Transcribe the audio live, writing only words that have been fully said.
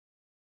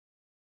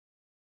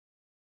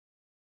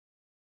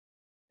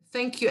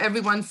Thank you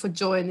everyone for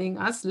joining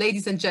us,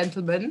 ladies and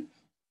gentlemen,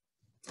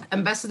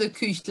 Ambassador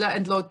Küchler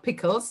and Lord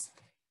Pickles.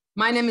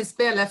 My name is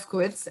Bea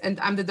Lewkowicz and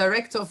I'm the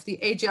director of the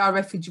AJR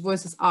Refugee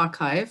Voices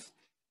Archive.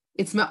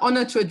 It's my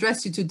honor to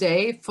address you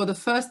today for the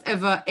first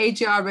ever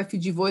AJR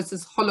Refugee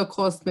Voices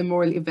Holocaust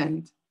Memorial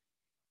event.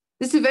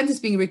 This event is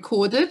being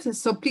recorded,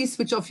 so please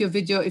switch off your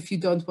video if you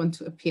don't want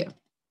to appear.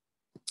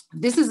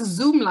 This is a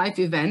Zoom live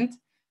event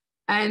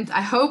and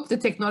I hope the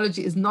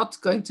technology is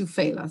not going to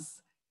fail us.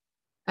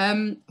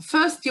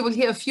 First, you will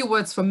hear a few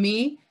words from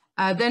me,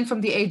 then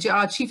from the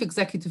AJR Chief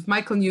Executive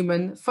Michael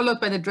Newman, followed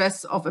by an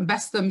address of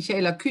Ambassador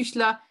Michaela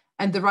Küchler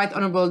and the Rt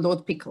Hon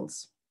Lord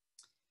Pickles.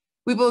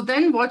 We will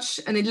then watch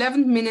an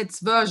 11-minute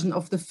version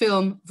of the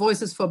film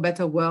Voices for a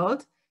Better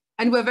World,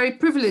 and we're very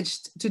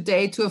privileged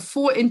today to have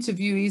 4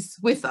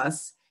 interviewees with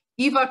us,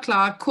 Eva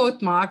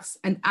Clarke, Marx,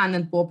 and Anne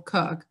and Bob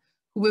Kirk,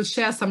 who will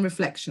share some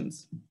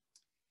reflections.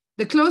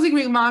 The closing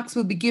remarks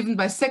will be given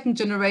by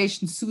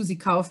second-generation Susie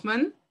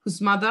Kaufman, whose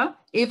mother,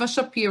 Eva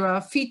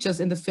Shapira, features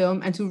in the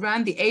film and who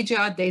ran the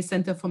AJR Day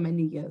Center for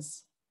many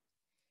years.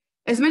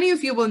 As many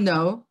of you will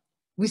know,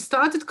 we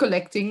started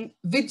collecting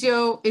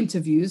video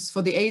interviews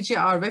for the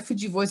AJR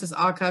Refugee Voices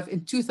Archive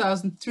in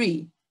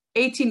 2003,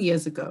 18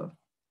 years ago.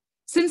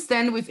 Since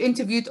then, we've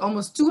interviewed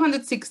almost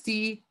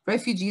 260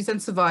 refugees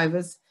and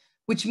survivors,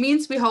 which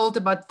means we hold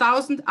about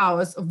 1,000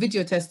 hours of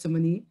video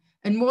testimony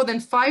and more than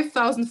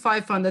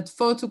 5,500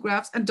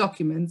 photographs and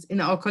documents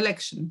in our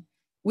collection,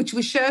 which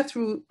we share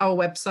through our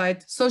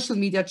website, social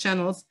media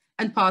channels,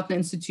 and partner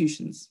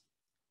institutions.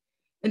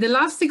 In the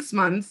last 6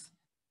 months,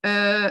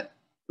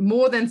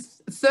 more than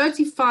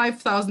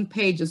 35,000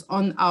 pages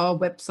on our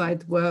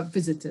website were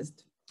visited.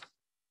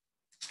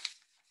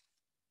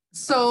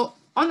 So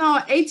on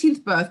our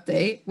 18th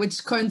birthday,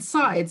 which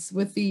coincides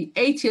with the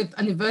 80th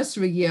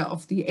anniversary year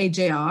of the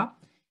AJR,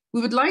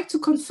 we would like to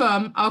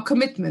confirm our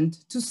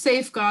commitment to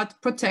safeguard,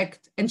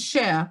 protect, and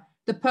share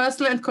the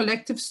personal and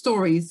collective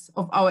stories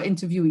of our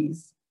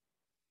interviewees.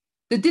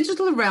 The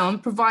digital realm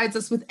provides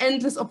us with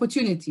endless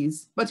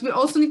opportunities, but we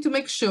also need to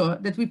make sure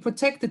that we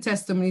protect the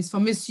testimonies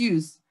from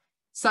misuse,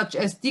 such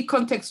as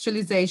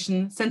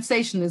decontextualization,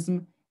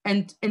 sensationalism,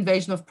 and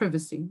invasion of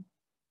privacy.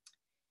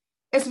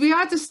 As we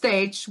are at a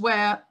stage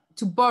where,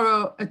 to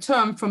borrow a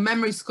term from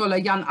memory scholar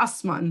Jan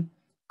Assmann,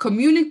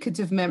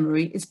 communicative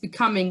memory is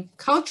becoming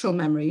cultural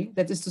memory,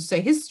 that is to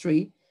say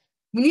history,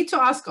 we need to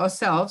ask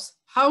ourselves,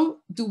 how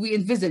do we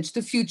envisage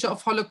the future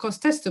of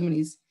Holocaust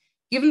testimonies,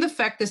 given the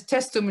fact that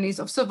testimonies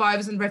of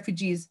survivors and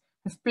refugees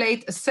have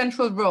played a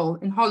central role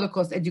in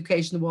Holocaust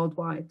education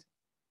worldwide.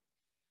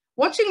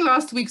 Watching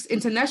last week's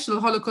International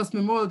Holocaust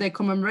Memorial Day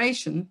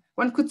commemoration,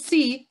 one could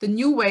see the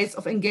new ways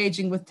of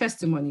engaging with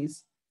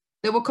testimonies.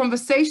 There were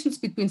conversations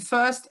between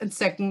first and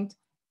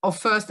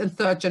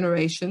third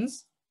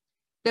generations.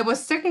 There were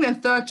second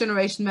and third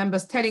generation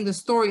members telling the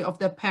story of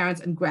their parents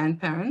and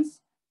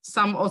grandparents,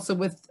 some also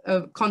with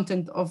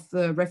content of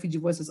the Refugee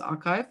Voices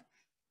Archive.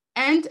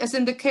 And as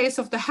in the case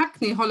of the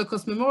Hackney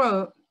Holocaust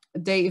Memorial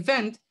Day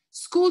event,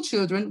 school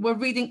children were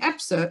reading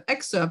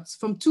excerpts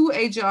from 2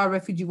 AJR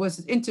Refugee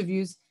Voices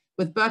interviews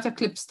with Berta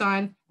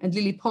Klipstein and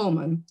Lily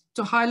Pullman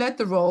to highlight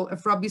the role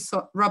of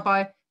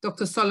Rabbi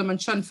Dr. Solomon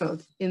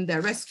Schoenfeld in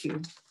their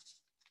rescue.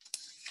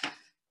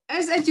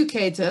 As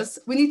educators,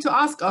 we need to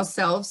ask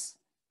ourselves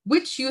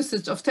which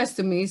usage of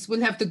testimonies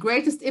will have the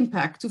greatest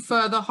impact to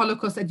further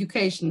Holocaust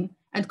education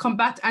and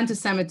combat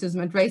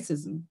anti-Semitism and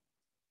racism.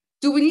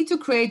 Do we need to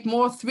create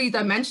more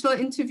 3-dimensional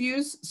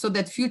interviews so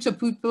that future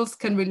pupils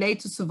can relate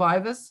to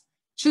survivors?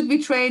 Should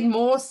we train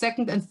more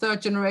second and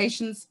third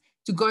generations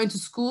to go into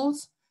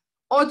schools?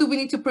 Or do we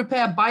need to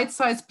prepare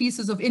bite-sized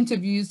pieces of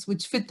interviews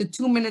which fit the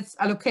 2 minutes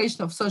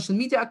allocation of social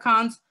media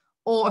accounts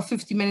or a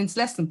 50 minutes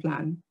lesson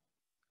plan?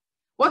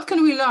 What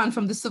can we learn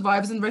from the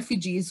survivors and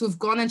refugees who have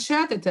gone and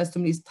shared their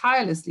testimonies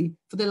tirelessly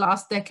for the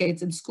last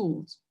decades in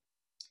schools?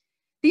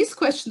 These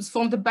questions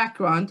form the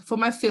background for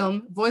my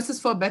film, Voices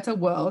for a Better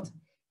World,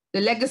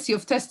 The Legacy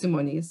of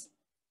Testimonies.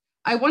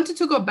 I wanted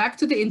to go back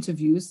to the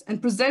interviews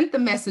and present the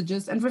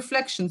messages and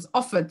reflections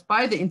offered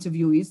by the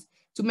interviewees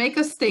to make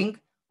us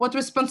think what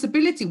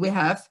responsibility we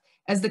have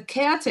as the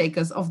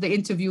caretakers of the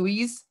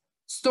interviewees'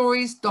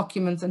 stories,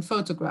 documents, and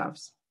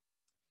photographs.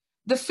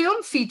 The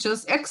film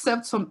features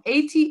excerpts from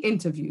 80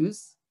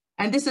 interviews,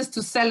 and this is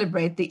to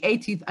celebrate the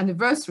 80th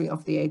anniversary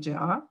of the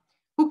AJR,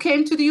 who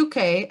came to the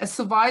UK as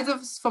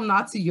survivors from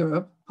Nazi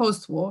Europe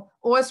post-war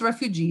or as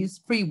refugees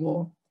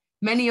pre-war,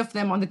 many of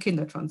them on the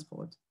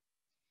Kindertransport.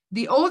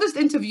 The oldest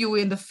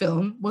interviewee in the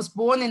film was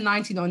born in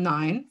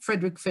 1909,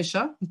 Friedrich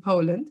Fischer in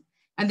Poland,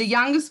 and the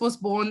youngest was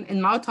born in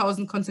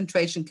Mauthausen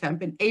concentration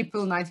camp in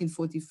April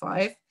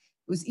 1945. It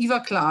was Eva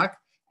Clarke,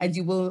 and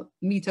you will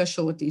meet her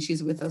shortly.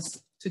 She's with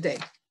us today.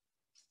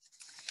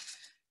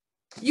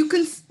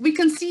 We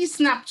can see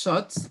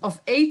snapshots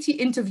of 80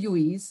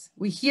 interviewees.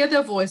 We hear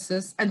their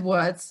voices and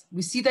words,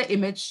 we see their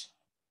image,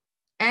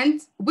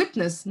 and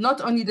witness not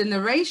only the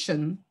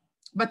narration,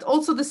 but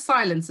also the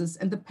silences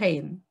and the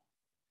pain.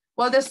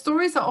 While their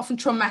stories are often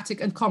traumatic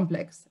and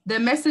complex, their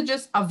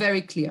messages are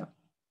very clear.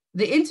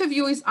 The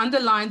interviewees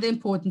underlined the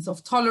importance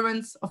of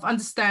tolerance, of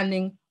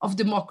understanding, of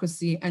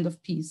democracy, and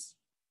of peace.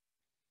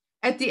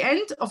 At the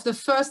end of the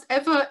first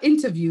ever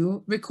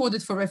interview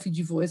recorded for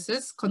Refugee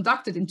Voices,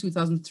 conducted in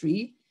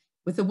 2003,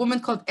 with a woman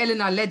called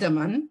Elena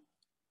Lederman,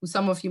 who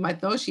some of you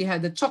might know, she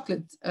had a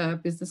chocolate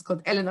business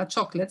called Elena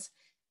Chocolates,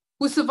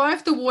 who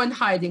survived the war in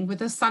hiding with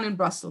her son in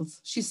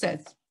Brussels. She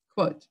said,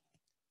 quote,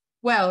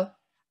 "Well,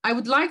 I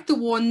would like the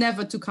war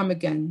never to come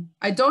again.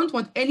 I don't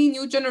want any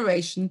new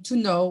generation to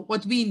know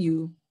what we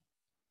knew.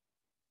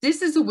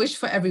 This is a wish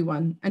for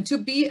everyone and to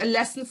be a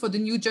lesson for the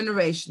new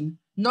generation,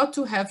 not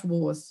to have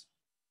wars."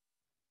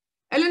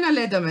 Elena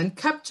Lederman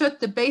captured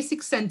the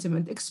basic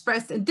sentiment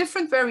expressed in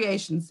different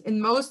variations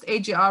in most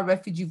AJR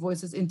Refugee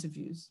Voices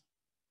interviews.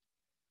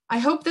 I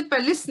hope that by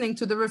listening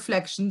to the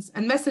reflections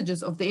and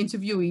messages of the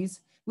interviewees,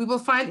 we will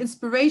find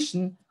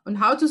inspiration on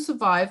how to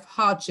survive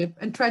hardship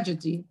and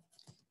tragedy,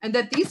 and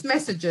that these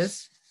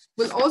messages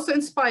will also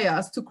inspire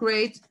us to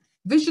create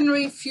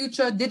visionary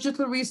future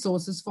digital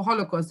resources for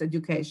Holocaust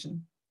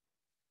education,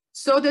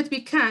 so that we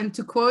can,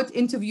 to quote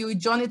interviewee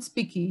John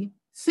Itzbicki,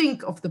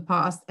 think of the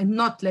past and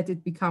not let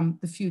it become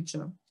the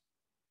future.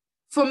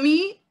 For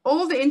me,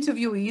 all the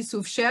interviewees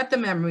who've shared the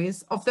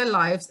memories of their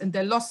lives and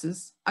their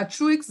losses are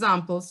true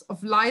examples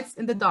of lights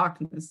in the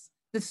darkness,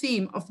 the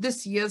theme of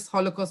this year's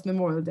Holocaust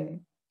Memorial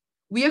Day.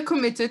 We are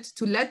committed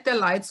to let their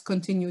lights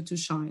continue to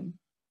shine.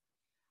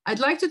 I'd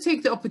like to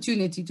take the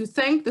opportunity to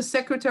thank the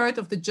Secretariat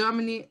of the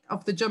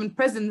German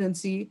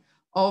Presidency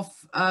of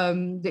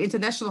the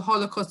International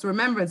Holocaust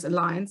Remembrance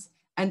Alliance,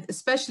 and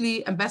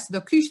especially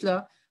Ambassador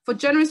Küchler, for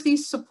generously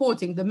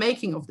supporting the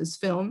making of this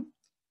film.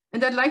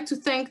 And I'd like to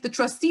thank the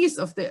trustees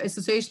of the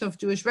Association of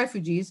Jewish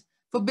Refugees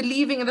for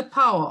believing in the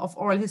power of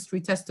oral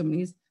history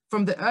testimonies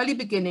from the early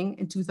beginning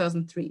in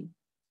 2003.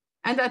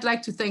 And I'd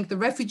like to thank the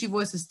Refugee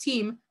Voices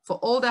team for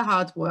all their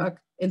hard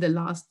work in the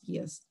last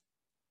years.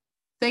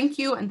 Thank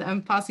you, and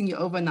I'm passing you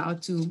over now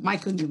to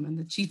Michael Newman,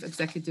 the Chief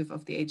Executive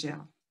of the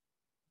AJR.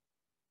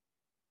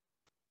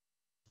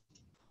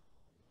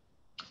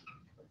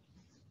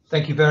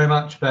 Thank you very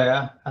much,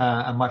 Bea.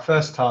 And my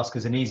first task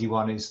as an easy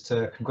one is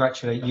to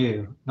congratulate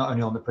you, not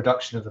only on the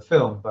production of the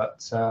film,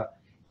 but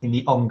in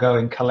the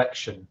ongoing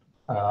collection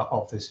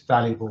of this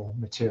valuable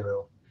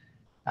material.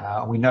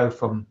 We know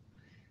from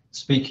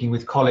speaking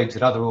with colleagues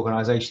at other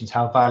organizations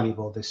how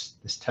valuable this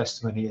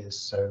testimony is.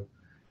 So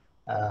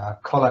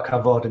kol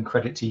hakavod and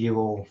credit to you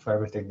all for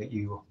everything that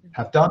you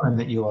have done and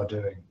that you are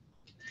doing.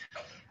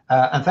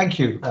 And thank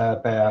you,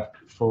 Bea,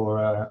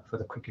 for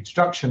the quick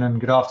introduction, and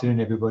good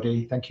afternoon,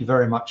 everybody. Thank you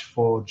very much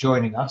for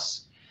joining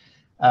us.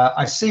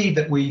 I see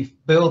that we've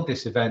billed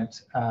this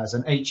event as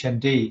an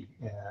HMD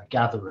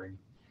gathering.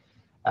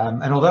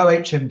 And although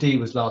HMD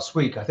was last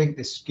week, I think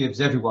this gives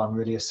everyone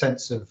really a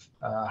sense of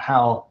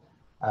how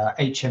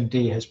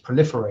HMD has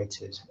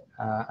proliferated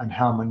and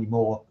how many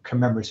more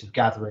commemorative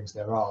gatherings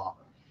there are,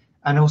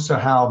 and also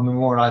how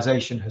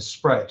memorialization has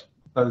spread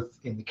both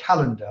in the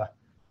calendar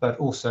but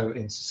also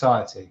in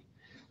society.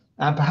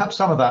 And perhaps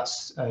some of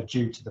that's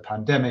due to the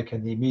pandemic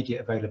and the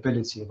immediate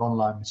availability of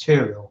online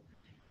material,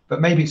 but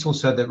maybe it's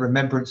also that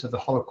remembrance of the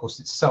Holocaust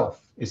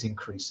itself is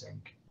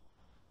increasing.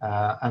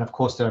 And of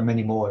course, there are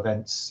many more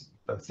events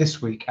both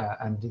this week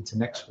and into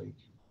next week.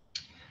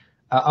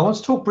 I want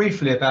to talk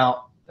briefly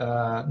about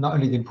not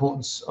only the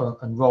importance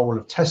and role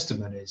of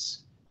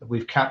testimonies that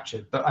we've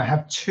captured, but I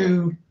have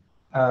two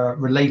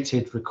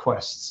related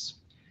requests.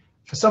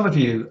 For some of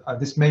you,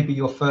 this may be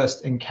your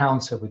first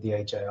encounter with the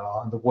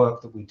AJR and the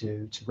work that we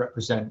do to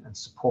represent and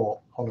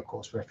support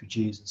Holocaust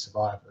refugees and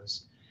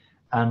survivors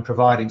and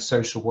providing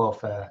social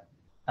welfare.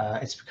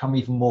 It's become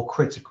even more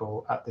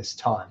critical at this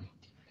time.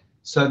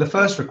 So the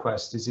first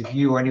request is, if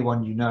you or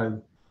anyone you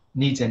know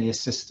needs any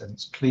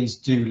assistance, please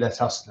do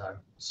let us know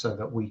so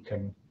that we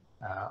can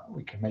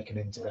make an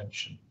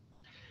intervention.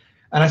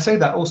 And I say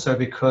that also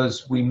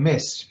because we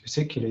miss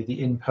particularly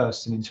the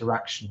in-person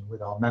interaction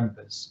with our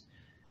members.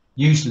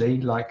 Usually,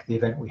 like the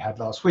event we had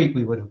last week,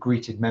 we would have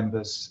greeted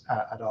members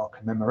at our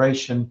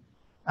commemoration,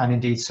 and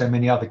indeed so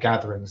many other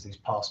gatherings these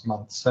past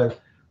months. So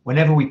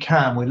whenever we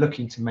can, we're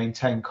looking to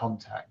maintain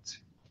contact.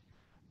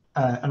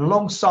 And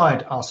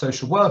alongside our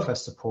social welfare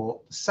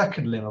support, the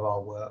second limb of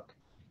our work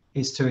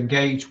is to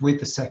engage with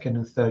the second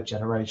and third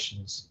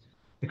generations,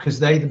 because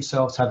they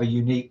themselves have a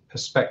unique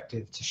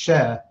perspective to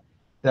share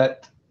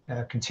that,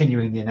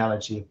 continuing the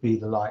analogy of be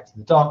the light in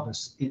the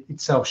darkness, it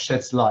itself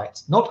sheds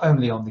light not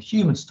only on the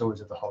human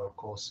stories of the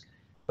Holocaust,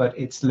 but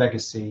its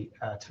legacy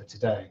to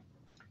today.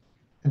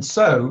 And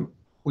so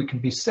we can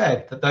be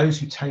said that those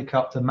who take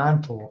up the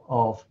mantle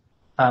of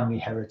family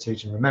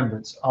heritage and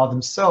remembrance are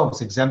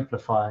themselves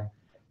exemplifying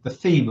the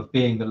theme of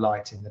being the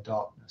light in the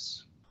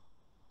darkness.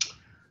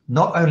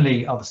 Not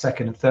only are the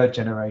second and third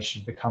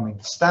generation becoming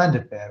the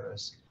standard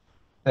bearers,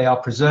 they are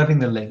preserving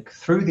the link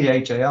through the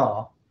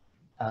AJR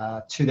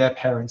to their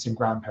parents' and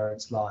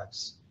grandparents'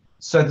 lives.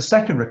 So the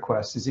second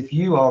request is, if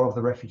you are of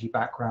the refugee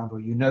background or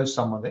you know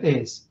someone that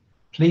is,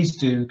 please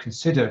do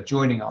consider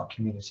joining our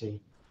community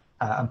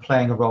and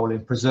playing a role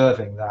in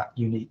preserving that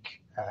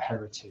unique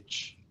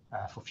heritage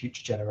for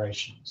future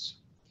generations.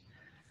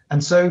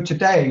 And so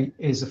today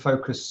is a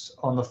focus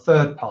on the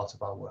third part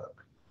of our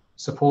work,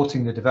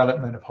 supporting the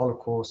development of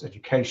Holocaust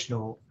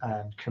educational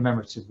and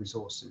commemorative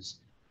resources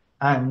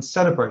and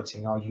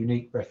celebrating our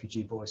unique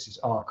Refugee Voices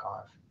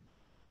archive.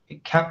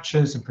 It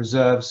captures and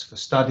preserves for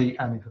study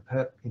and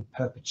in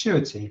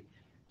perpetuity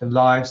the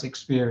lives,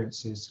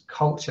 experiences,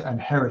 culture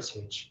and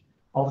heritage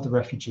of the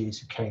refugees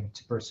who came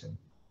to Britain.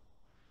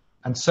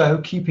 And so,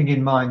 keeping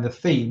in mind the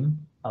theme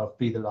of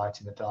Be the Light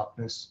in the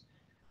Darkness,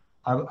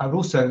 I would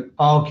also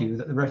argue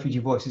that the Refugee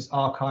Voices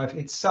archive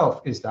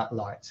itself is that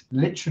light,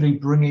 literally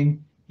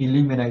bringing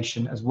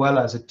illumination as well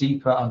as a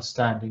deeper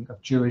understanding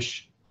of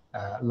Jewish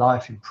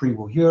life in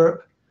pre-war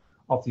Europe,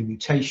 of the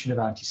mutation of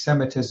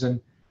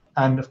anti-Semitism,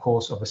 and of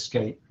course of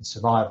escape and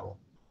survival.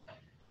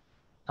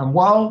 And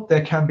while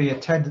there can be a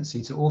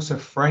tendency to also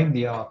frame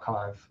the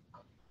archive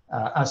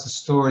as the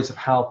stories of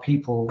how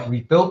people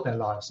rebuilt their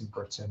lives in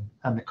Britain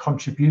and the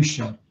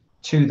contribution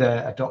to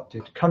their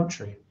adopted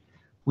country,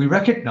 we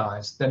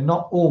recognise that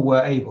not all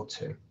were able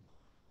to.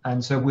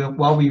 And so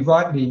while we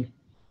rightly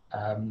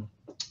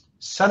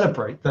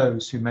celebrate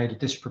those who made a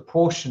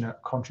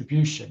disproportionate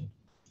contribution,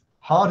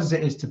 hard as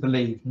it is to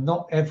believe,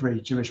 not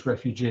every Jewish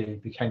refugee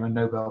became a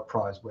Nobel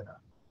Prize winner.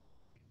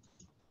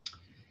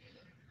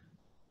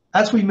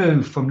 As we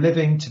move from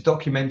living to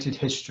documented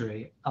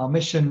history, our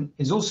mission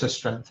is also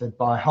strengthened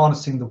by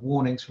harnessing the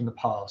warnings from the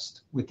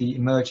past with the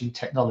emerging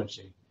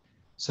technology,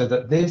 so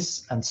that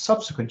this and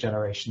subsequent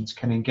generations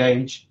can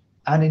engage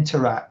and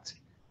interact,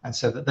 and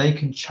so that they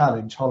can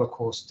challenge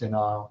Holocaust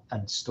denial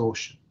and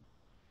distortion.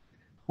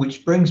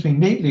 Which brings me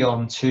neatly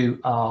on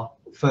to our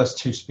first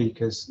two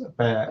speakers,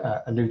 Bea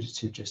alluded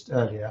to just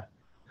earlier,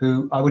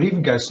 who I would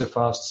even go so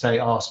far as to say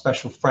are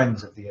special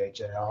friends of the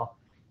AJR,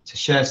 to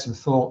share some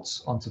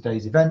thoughts on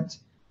today's event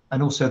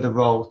and also the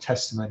role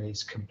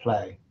testimonies can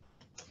play.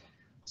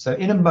 So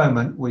in a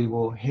moment, we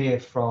will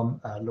hear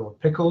from Lord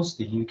Pickles,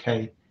 the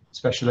UK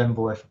Special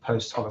Envoy for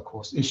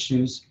Post-Holocaust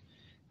Issues,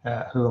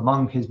 who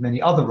among his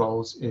many other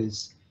roles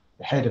is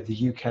the head of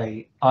the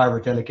UK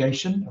IHRA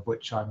delegation, of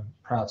which I'm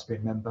proud to be a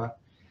member.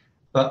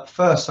 But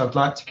first, I would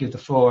like to give the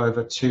floor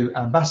over to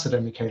Ambassador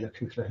Michaela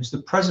Küchler, who's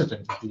the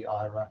president of the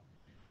IHRA.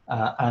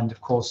 And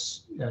of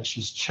course,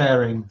 she's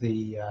chairing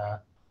the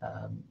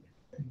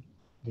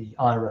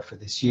IHRA for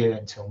this year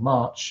until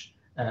March,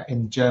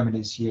 in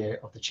Germany's year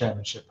of the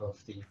chairmanship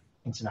of the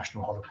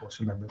International Holocaust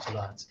Remembrance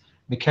Alliance.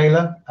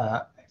 Michaela,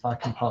 if I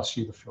can pass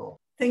you the floor.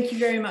 Thank you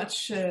very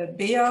much,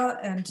 Bea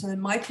and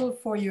Michael,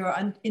 for your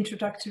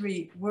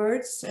introductory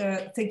words.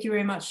 Thank you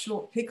very much,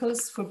 Lord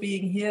Pickles, for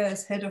being here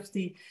as head of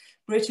the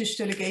British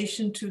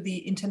delegation to the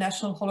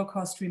International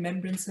Holocaust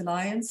Remembrance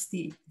Alliance,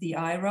 the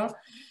IHRA.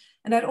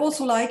 And I'd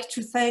also like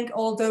to thank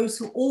all those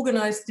who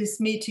organized this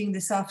meeting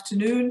this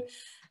afternoon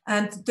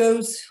and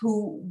those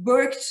who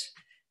worked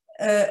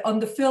on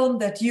the film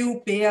that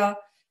you, Bea,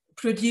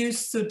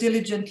 produced so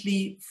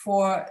diligently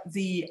for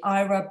the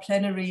IHRA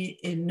plenary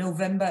in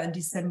November and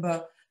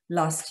December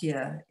last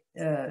year,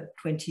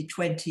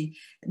 2020.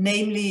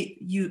 Namely,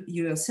 you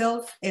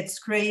yourself, Ed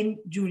Skrein,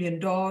 Julian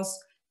Dawes,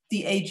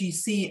 the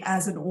AGC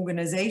as an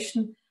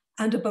organization,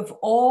 and above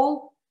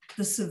all,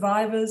 the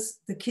survivors,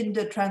 the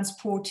kinder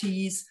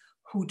transportees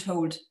who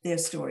told their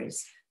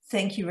stories.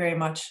 Thank you very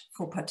much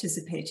for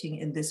participating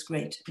in this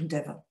great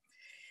endeavor.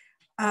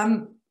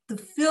 The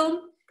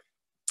film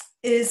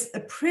is a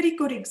pretty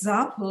good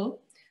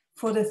example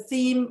for the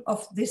theme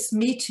of this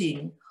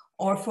meeting,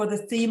 or for the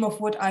theme of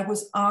what I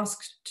was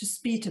asked to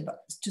speak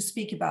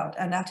about,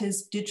 and that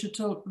is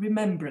digital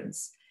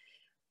remembrance.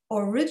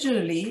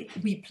 Originally,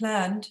 we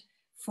planned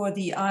for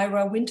the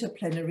IHRA winter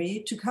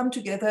plenary to come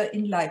together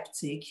in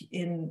Leipzig,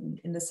 in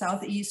the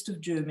southeast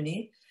of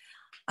Germany,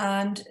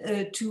 and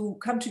to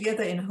come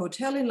together in a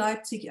hotel in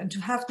Leipzig and to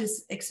have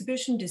this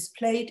exhibition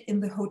displayed in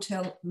the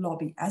hotel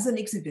lobby as an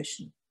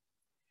exhibition.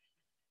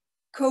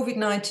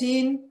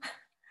 COVID-19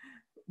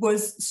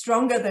 was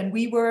stronger than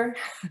we were,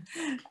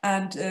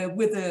 and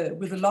with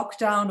the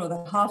lockdown, or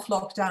the half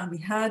lockdown we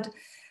had,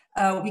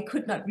 we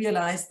could not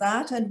realize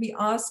that, and we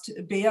asked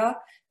Bea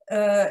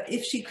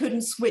if she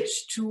couldn't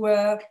switch to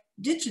a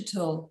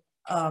digital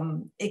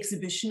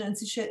exhibition, and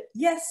she said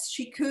yes,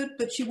 she could,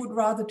 but she would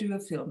rather do a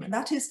film. And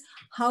that is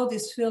how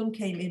this film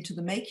came into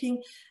the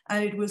making,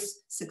 and it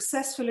was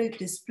successfully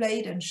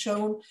displayed and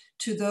shown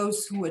to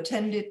those who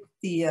attended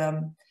the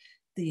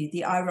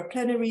IHRA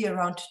plenary,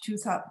 around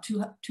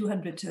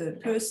 200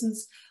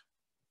 persons,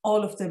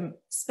 all of them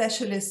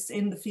specialists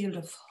in the field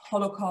of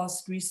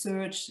Holocaust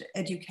research,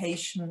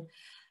 education,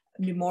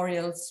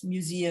 memorials,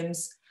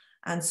 museums,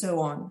 and so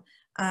on.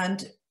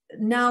 And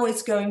now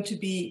it's going to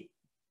be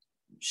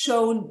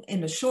shown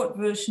in a short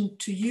version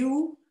to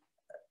you,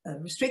 a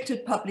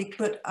restricted public,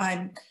 but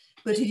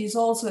it is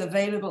also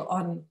available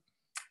on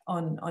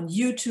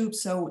YouTube,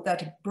 so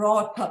that a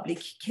broad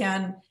public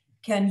can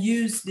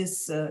use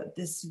this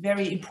this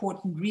very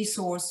important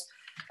resource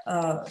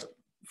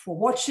for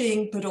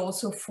watching, but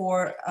also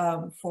for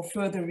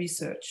further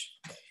research.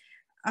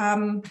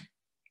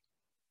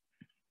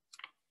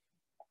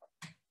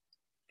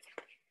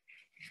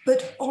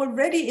 But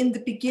already in the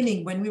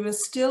beginning, when we were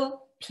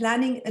still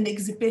planning an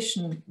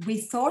exhibition, we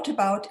thought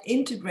about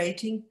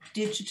integrating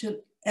digital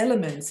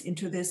elements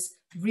into this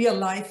real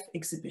life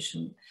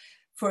exhibition.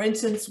 For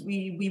instance,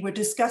 we were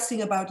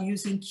discussing about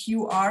using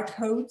QR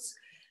codes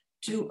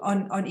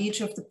on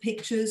each of the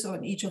pictures,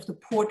 on each of the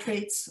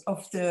portraits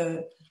of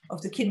the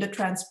kinder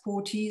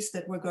transportees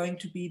that were going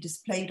to be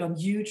displayed on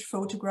huge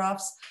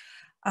photographs.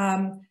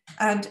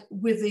 And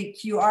with the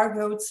QR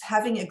codes,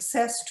 having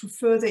access to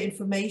further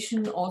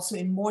information also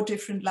in more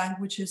different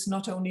languages,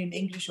 not only in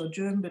English or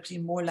German, but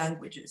in more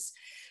languages.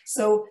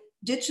 So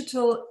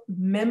digital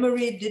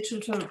memory,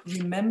 digital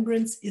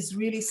remembrance is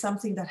really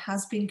something that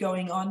has been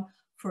going on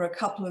for a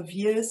couple of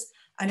years,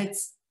 and it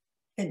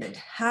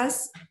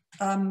has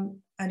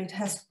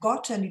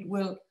got, and it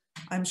will,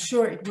 I'm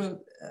sure it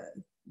will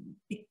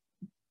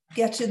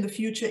get in the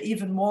future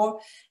even more,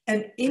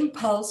 an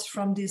impulse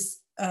from this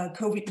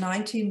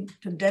COVID-19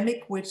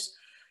 pandemic, which,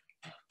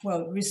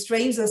 well,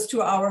 restrains us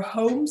to our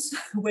homes,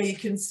 where you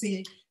can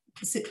see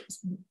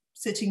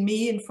sitting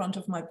me in front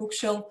of my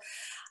bookshelf.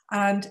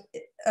 And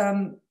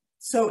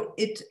so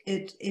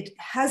it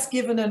has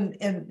given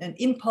an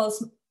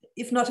impulse,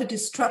 if not a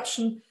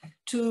disruption,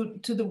 to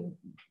the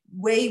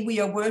way we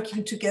are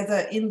working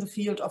together in the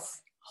field of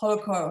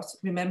Holocaust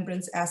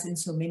remembrance, as in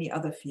so many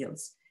other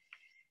fields.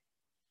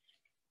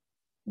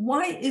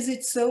 Why is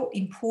it so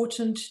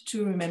important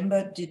to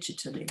remember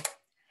digitally?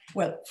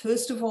 Well,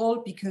 first of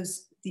all,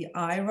 because the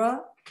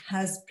IHRA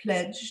has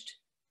pledged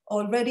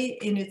already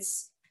in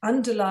its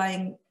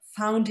underlying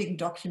founding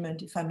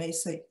document, if I may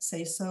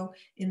say so,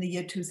 in the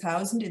year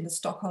 2000 in the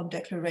Stockholm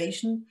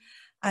Declaration,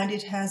 and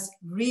it has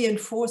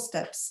reinforced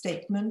that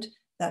statement,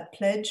 that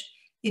pledge,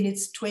 in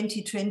its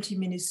 2020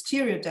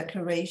 Ministerial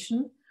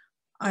Declaration.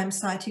 I'm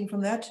citing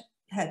from that,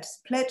 had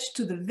pledged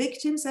to the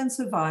victims and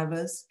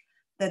survivors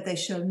that they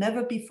shall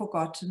never be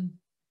forgotten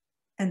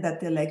and that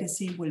their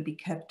legacy will be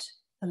kept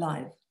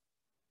alive.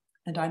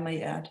 And I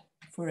may add,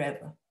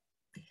 forever.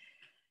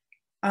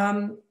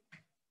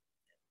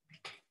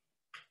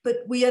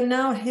 But we are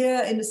now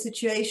here in a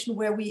situation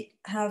where we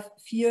have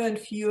fewer and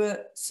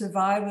fewer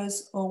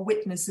survivors or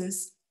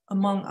witnesses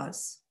among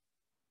us.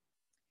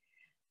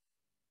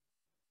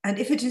 And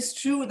if it is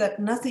true that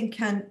nothing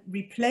can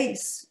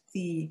replace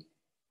the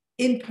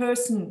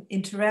in-person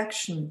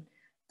interaction,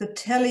 the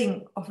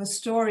telling of a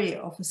story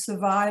of a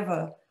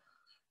survivor,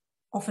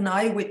 of an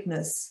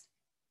eyewitness,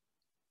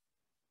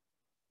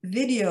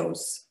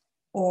 videos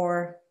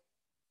or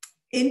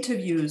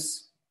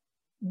interviews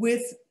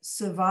with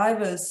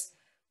survivors,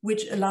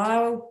 which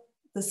allow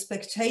the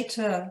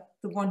spectator,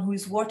 the one who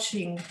is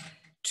watching,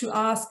 to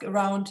ask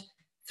around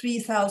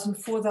 3,000,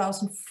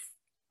 4,000,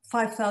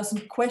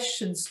 5,000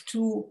 questions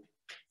to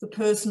the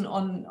person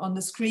on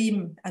the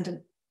screen, and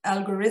an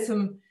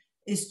algorithm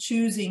is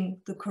choosing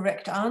the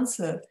correct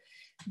answer.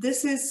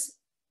 This is,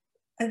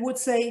 I would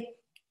say,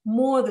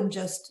 more than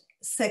just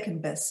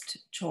second best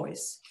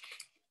choice.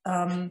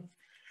 And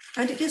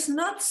it is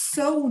not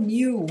so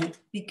new,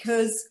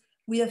 because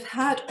we have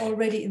had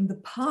already in the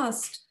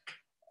past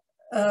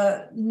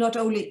not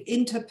only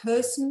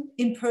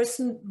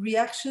in-person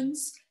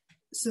reactions,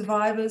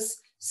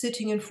 survivors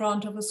sitting in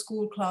front of a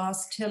school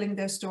class, telling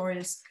their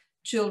stories,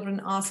 children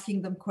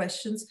asking them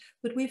questions,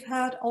 but we've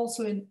had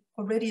also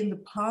already in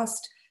the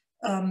past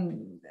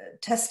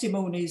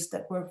testimonies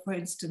that were, for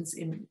instance,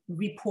 in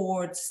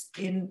reports,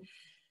 in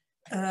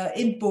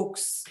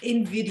books,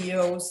 in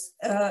videos,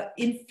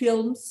 in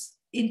films,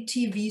 in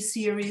TV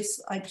series.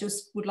 I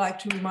just would like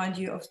to remind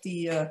you of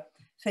the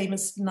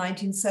famous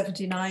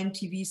 1979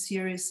 TV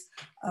series,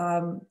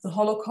 The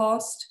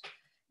Holocaust,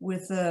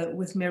 with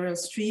Meryl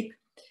Streep.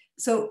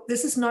 So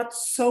this is not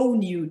so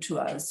new to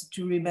us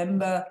to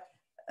remember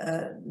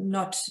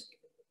not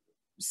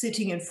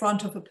sitting in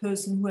front of a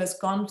person who has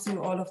gone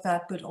through all of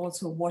that, but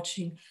also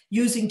watching,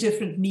 using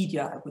different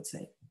media, I would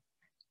say.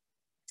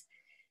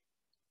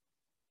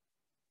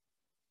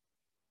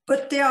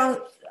 But there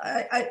are,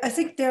 I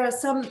think there are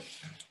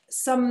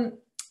some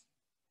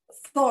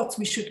thoughts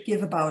we should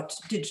give about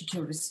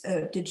digital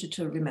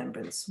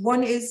remembrance.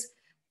 One is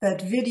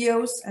that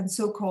videos and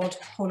so-called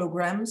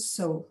holograms,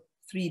 so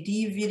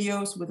 3D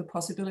videos with the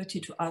possibility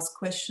to ask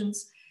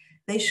questions,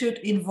 they should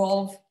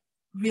involve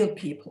real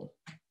people,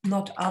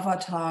 not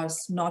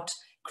avatars, not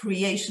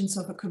creations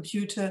of a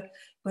computer,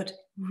 but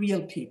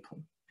real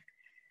people.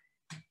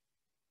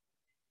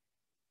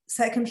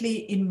 Secondly,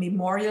 in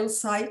memorial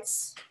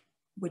sites,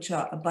 which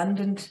are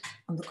abundant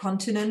on the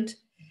continent,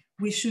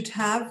 we should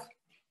have,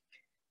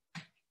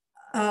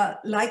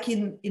 like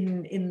in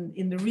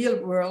the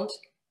real world,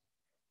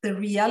 the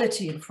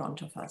reality in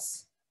front of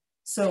us.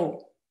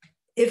 So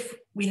if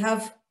we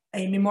have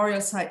a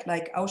memorial site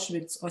like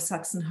Auschwitz or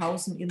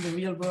Sachsenhausen in the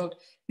real world,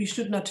 we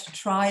should not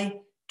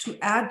try to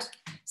add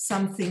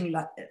something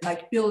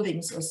like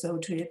buildings or so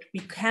to it. We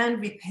can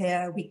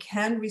repair, we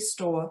can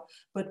restore,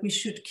 but we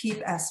should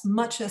keep as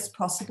much as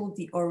possible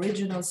the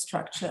original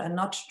structure and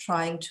not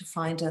trying to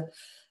find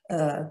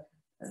a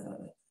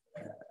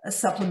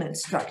supplement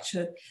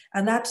structure.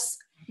 And that's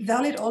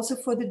valid also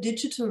for the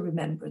digital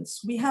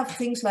remembrance. We have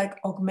things like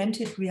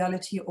augmented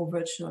reality or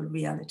virtual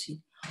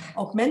reality.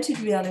 Augmented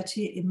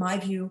reality, in my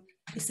view,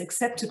 is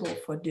acceptable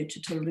for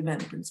digital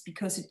remembrance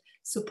because it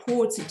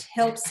supports, it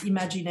helps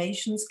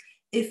imaginations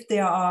if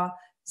there are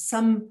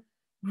some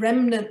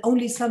remnant,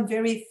 only some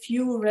very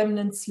few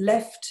remnants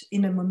left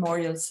in a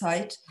memorial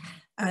site,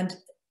 and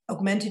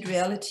augmented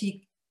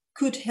reality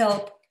could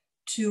help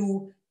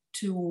to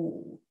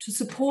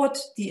support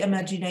the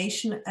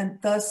imagination and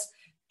thus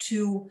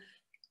to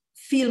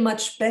feel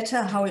much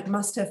better how it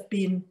must have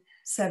been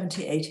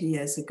 70, 80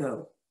 years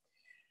ago.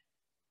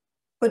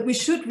 But we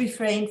should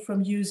refrain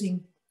from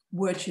using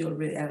virtual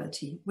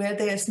reality where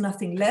there's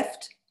nothing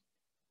left.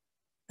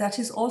 That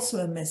is also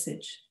a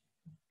message,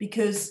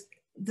 because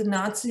the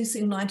Nazis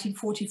in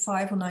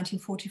 1945 or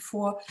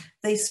 1944,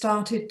 they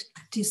started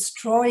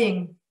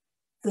destroying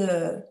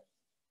the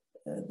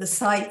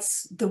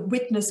sites, the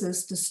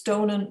witnesses, the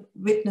stolen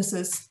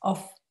witnesses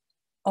of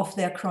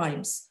their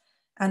crimes.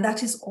 And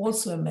that is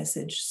also a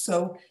message.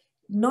 So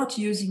not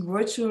using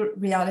virtual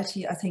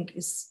reality, I think,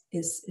 is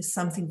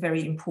something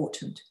very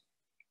important.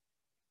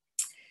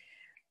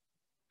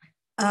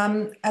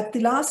 At the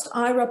last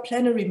IHRA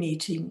plenary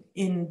meeting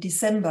in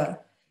December,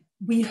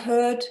 we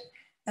heard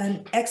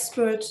an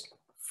expert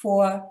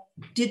for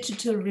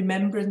digital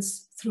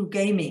remembrance through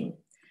gaming.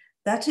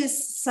 That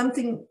is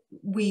something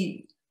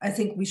I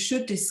think we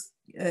should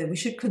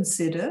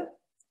consider,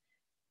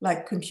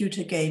 like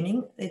computer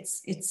gaming.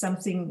 It's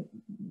something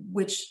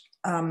which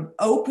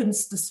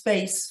opens the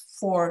space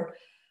for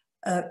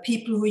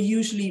people who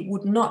usually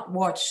would not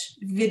watch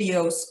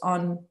videos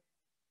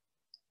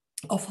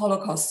of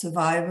Holocaust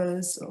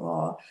survivors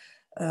or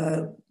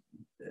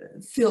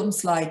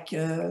films like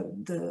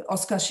the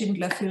Oskar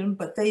Schindler film,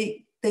 but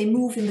they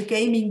move in the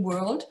gaming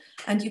world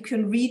and you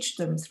can reach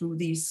them through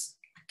these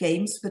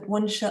games, but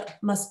one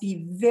must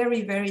be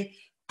very, very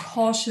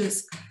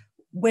cautious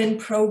when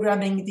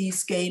programming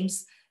these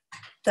games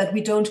that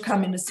we don't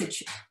come in a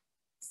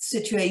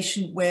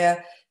situation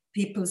where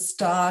people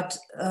start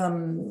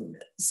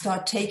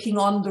taking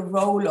on the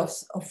role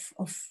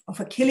of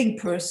a killing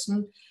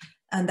person,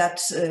 and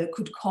that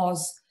could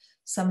cause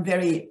some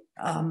very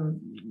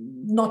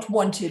not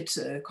wanted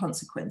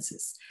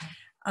consequences.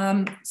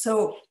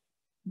 So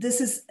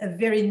this is a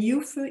very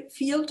new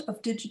field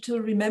of digital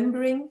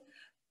remembering,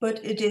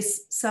 but it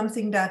is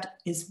something that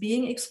is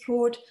being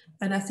explored,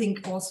 and I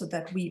think also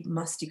that we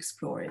must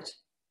explore it.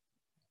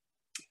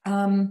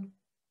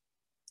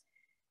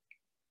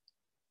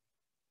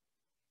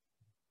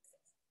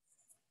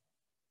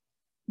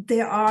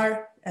 There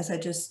are, as I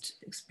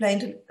just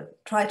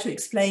tried to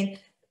explain,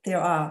 there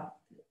are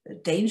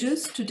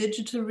dangers to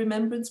digital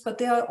remembrance, but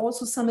there are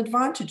also some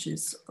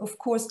advantages. Of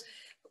course,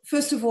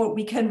 first of all,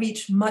 we can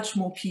reach much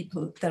more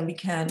people than we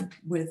can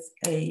with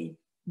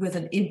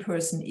an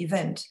in-person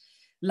event.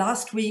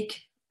 Last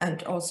week,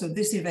 and also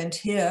this event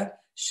here,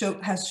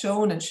 has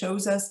shown and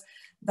shows us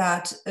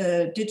that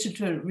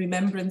digital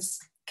remembrance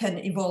can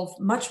involve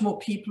much more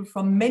people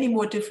from many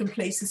more different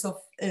places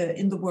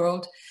in the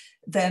world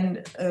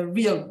than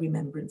real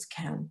remembrance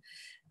can.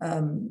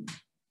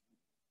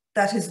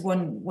 That is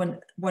one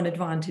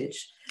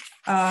advantage.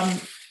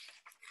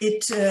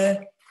 It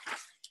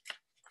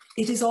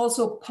is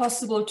also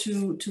possible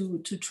to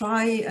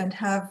try and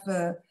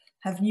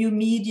have new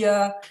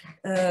media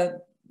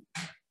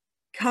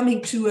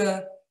coming to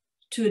a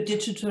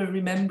digital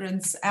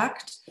remembrance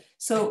act.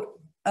 So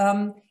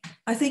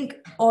I think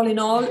all in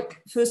all,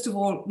 first of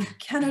all, we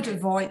cannot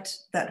avoid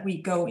that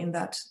we go in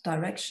that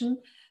direction.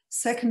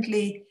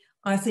 Secondly,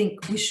 I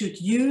think we should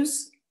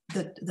use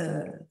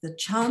the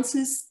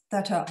chances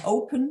that are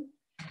open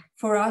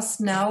for us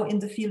now in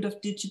the field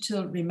of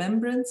digital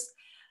remembrance,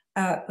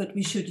 but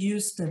we should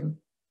use them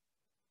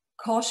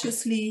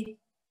cautiously,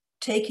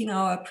 taking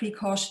our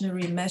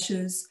precautionary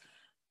measures.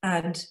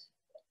 And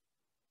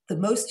the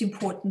most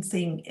important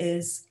thing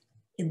is,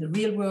 in the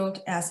real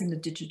world as in the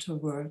digital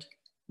world,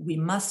 we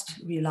must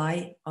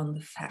rely on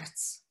the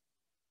facts.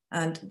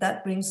 And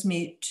that brings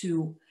me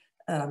to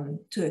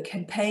a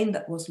campaign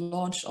that was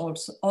launched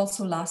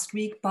also last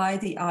week by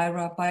the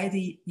IHRA, by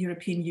the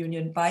European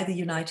Union, by the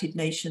United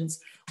Nations,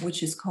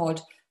 which is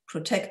called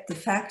Protect the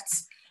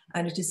Facts.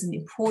 And it is an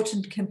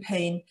important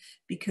campaign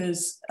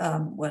because,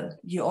 well,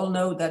 you all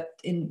know that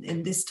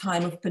in this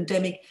time of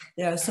pandemic,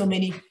 there are so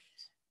many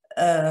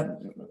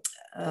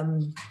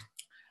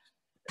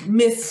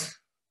myths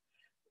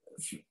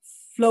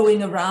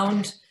flowing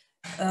around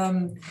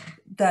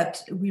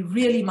that we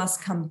really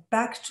must come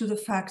back to the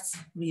facts,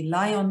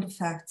 rely on the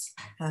facts,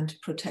 and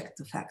protect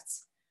the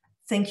facts.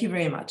 Thank you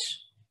very much.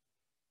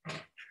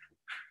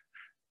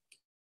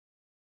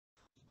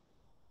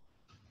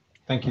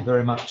 Thank you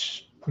very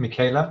much,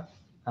 Michaela.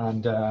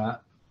 And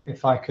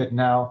if I could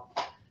now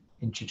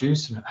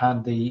introduce and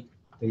hand the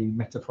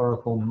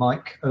metaphorical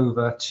mic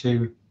over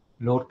to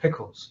Lord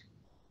Pickles.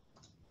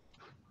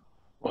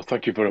 Well,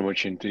 thank you very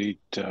much indeed,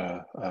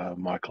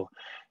 Michael.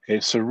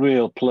 It's a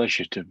real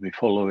pleasure to be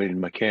following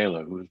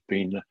Michaela, who has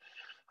been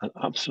an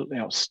absolutely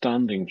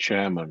outstanding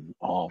chairman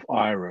of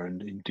IHRA,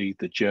 and indeed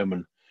the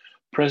German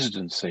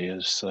presidency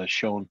has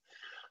shown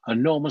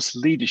enormous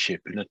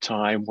leadership in a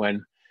time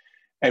when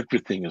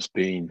everything has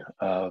been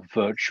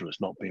virtual.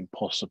 It's not been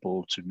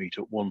possible to meet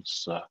at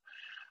once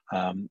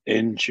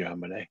in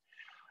Germany.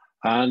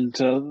 And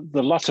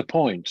the latter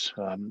point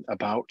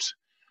about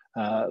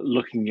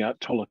looking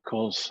at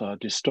Holocaust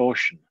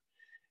distortion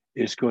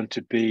is going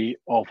to be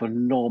of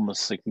enormous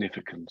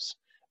significance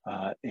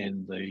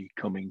in the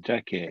coming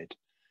decade.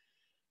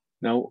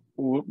 Now,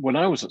 when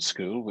I was at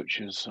school,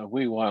 which is a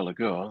wee while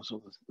ago,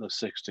 so the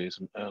 60s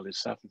and early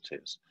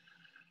 70s,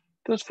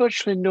 there's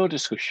virtually no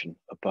discussion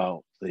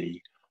about the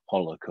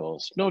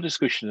Holocaust, no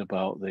discussion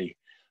about the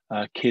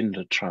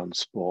kinder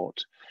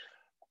transport.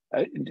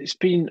 It's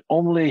been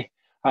only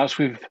as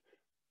we've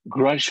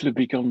gradually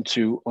begun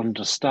to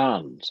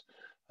understand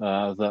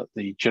that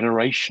the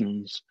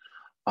generations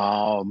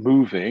are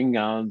moving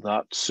and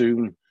that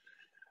soon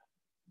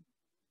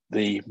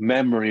the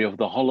memory of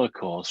the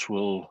Holocaust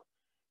will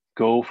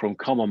go from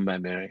common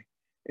memory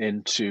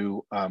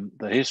into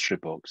the history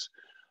books,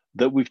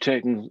 that we've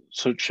taken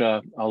such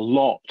a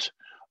lot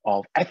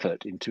of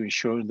effort into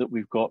ensuring that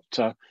we've got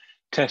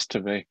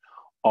testimony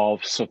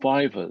of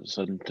survivors.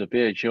 And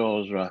Bea,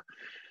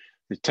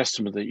 the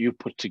testament that you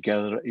put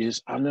together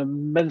is an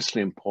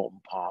immensely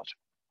important part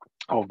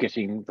of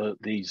getting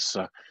these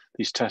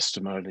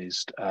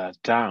testimonies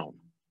down.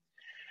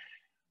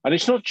 And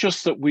it's not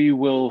just that we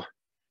will,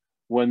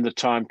 when the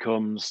time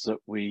comes that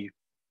we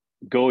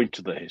go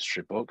into the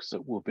history books,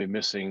 that we'll be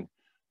missing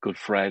good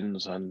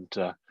friends and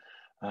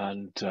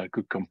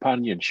good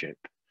companionship.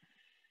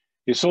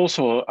 It's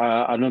also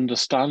an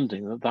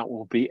understanding that that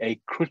will be a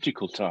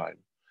critical time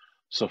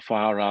so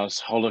far as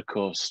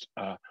Holocaust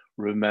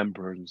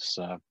remembrance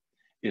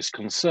is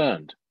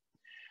concerned.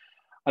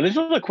 And it's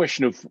not a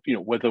question of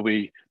whether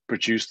we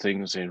produce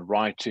things in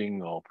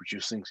writing or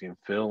produce things in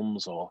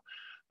films or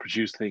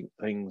produce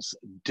things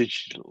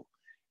digital.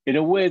 In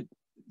a way,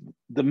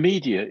 the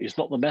media is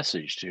not the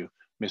message, to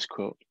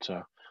misquote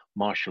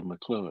Marshall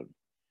McLuhan.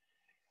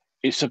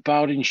 It's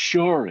about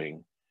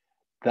ensuring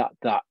that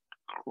that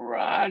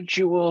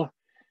gradual,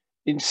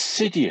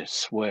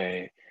 insidious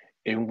way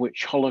in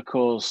which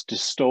Holocaust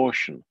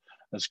distortion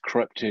has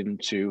crept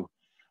into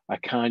a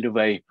kind of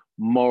a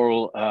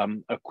moral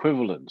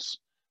equivalence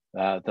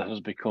that has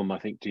become, I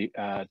think,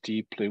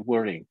 deeply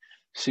worrying,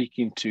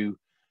 seeking to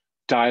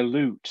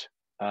dilute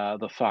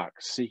the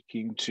facts,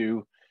 seeking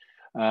to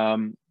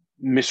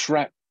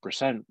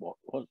misrepresent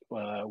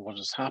what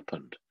has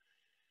happened.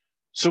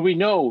 So we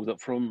know that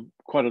from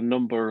quite a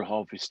number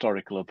of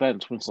historical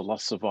events, once the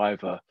last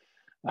survivor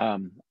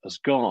has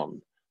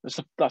gone,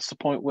 that's the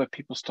point where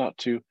people start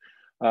to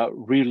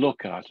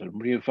relook at and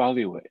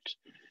reevaluate.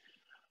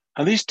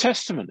 And these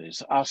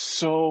testimonies are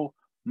so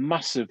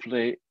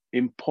massively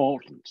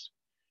important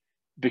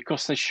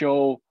because they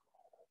show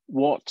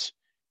what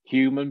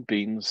human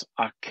beings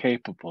are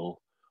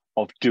capable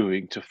of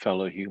doing to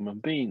fellow human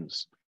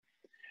beings.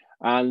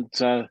 And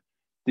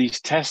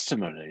these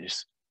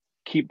testimonies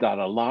keep that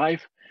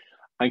alive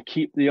and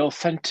keep the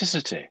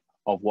authenticity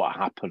of what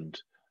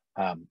happened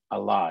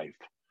alive.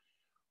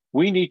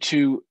 We need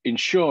to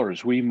ensure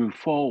as we move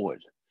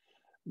forward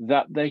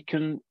that there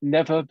can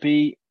never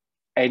be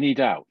any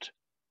doubt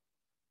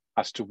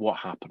as to what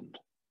happened.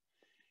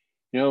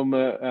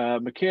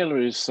 Michaela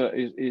is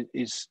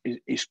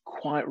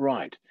quite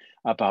right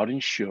about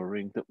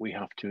ensuring that we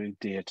have to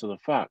adhere to the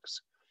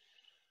facts.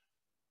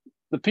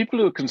 The people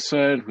who are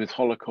concerned with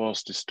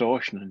Holocaust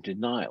distortion and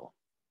denial,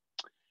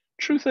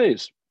 truth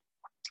is,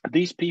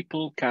 these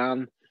people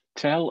can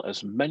tell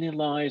as many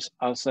lies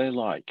as they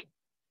like.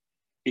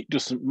 It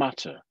doesn't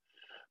matter,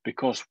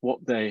 because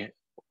what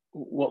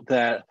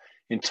their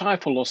entire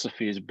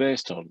philosophy is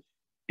based on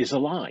is a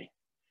lie.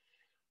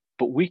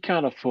 But we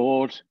can't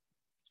afford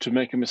to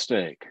make a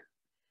mistake.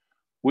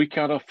 We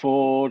can't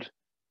afford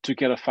to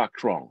get a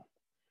fact wrong.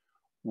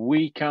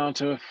 We can't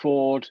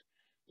afford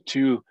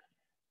to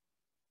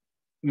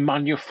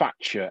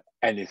manufacture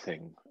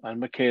anything. And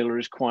Michaela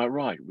is quite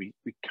right. We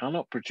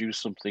cannot produce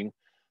something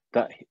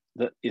that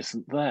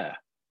isn't there.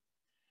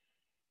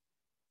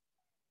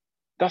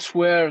 That's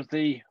where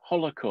the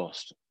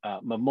Holocaust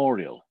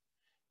Memorial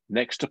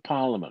next to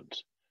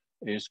Parliament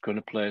is going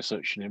to play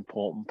such an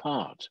important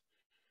part.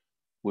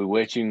 We're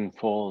waiting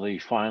for the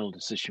final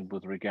decision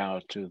with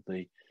regard to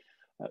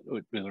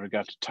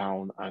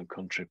town and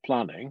country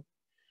planning.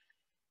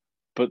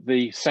 But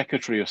the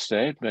Secretary of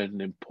State made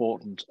an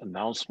important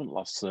announcement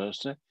last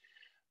Thursday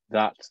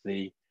that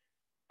the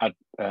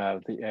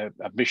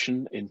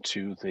admission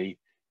into the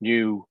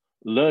new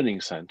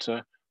learning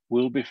centre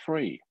will be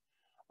free,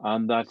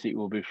 and that it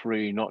will be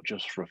free not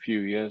just for a few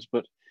years,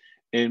 but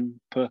in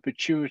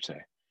perpetuity.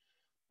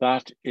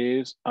 That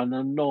is an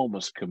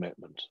enormous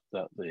commitment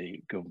that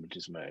the government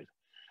has made.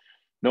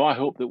 Now, I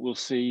hope that we'll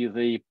see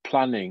the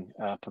planning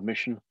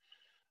permission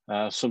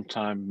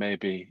sometime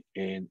maybe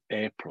in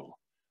April,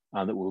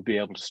 and that we'll be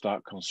able to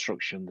start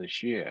construction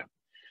this year.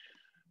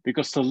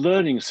 Because the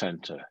learning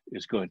centre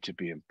is going to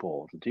be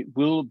important. It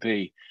will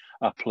be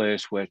a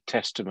place where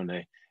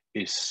testimony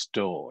is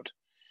stored.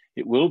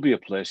 It will be a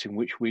place in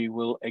which we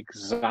will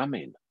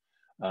examine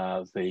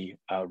the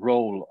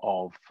role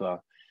of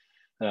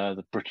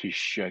the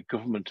British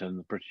government and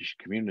the British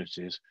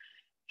communities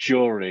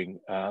during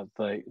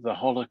the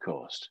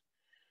Holocaust.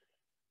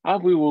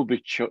 And we will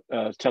be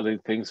telling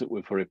things that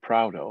we're very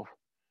proud of,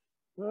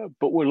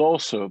 but we'll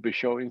also be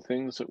showing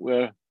things that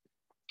we're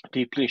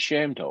deeply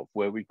ashamed of,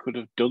 where we could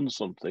have done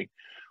something,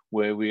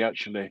 where we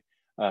actually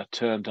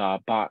turned our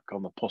back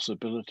on the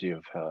possibility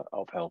of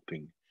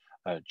helping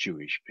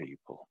Jewish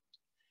people.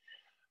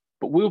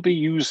 But we'll be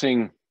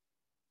using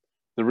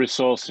the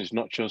resources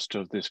not just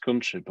of this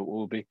country, but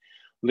we'll be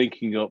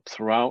linking up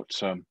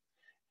throughout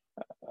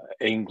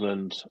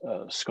England,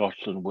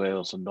 Scotland,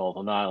 Wales and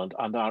Northern Ireland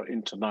and our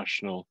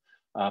international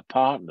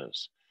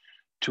partners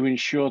to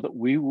ensure that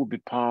we will be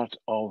part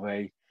of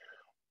a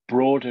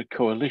broader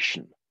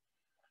coalition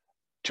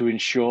to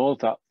ensure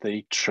that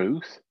the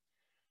truth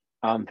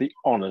and the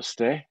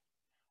honesty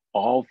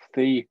of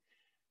the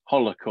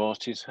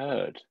Holocaust is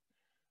heard,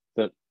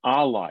 that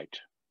our light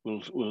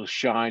will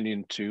shine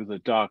into the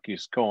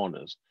darkest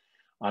corners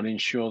and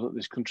ensure that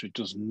this country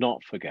does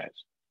not forget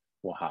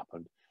what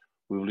happened.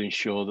 We will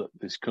ensure that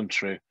this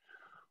country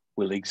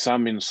will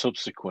examine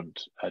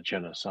subsequent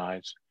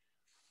genocides.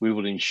 We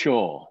will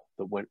ensure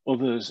that when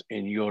others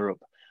in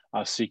Europe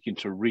are seeking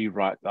to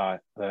rewrite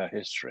their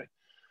history,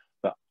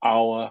 that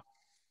our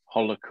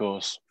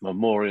Holocaust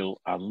Memorial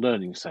and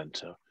Learning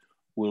Centre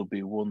will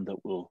be one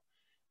that will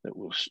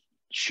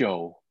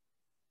show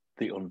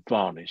the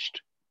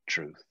unvarnished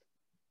truth.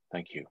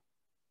 Thank you.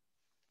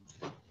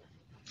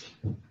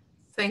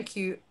 Thank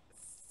you.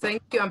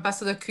 Thank you,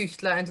 Ambassador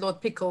Küchler and Lord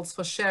Pickles,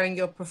 for sharing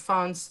your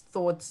profound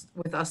thoughts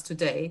with us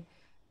today.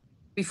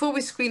 Before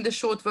we screen the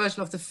short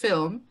version of the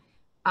film,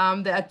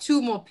 there are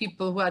two more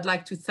people who I'd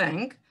like to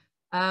thank.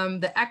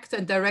 The actor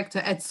and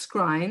director Ed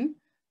Skrein,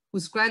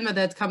 whose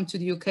grandmother had come to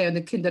the UK on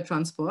the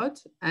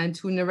Kindertransport and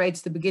who narrates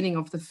the beginning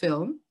of the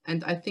film,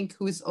 and I think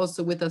who is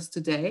also with us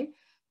today.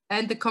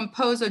 And the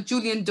composer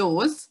Julian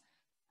Dawes,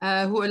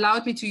 who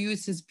allowed me to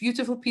use his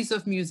beautiful piece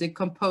of music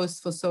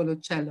composed for solo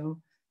cello.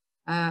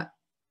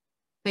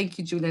 Thank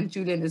you, Julian.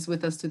 Julian is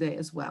with us today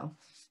as well.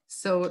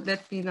 So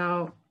let me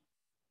now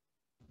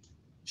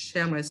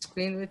share my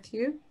screen with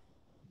you.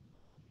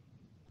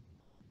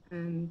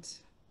 And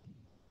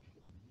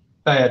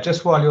Bea,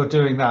 just while you're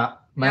doing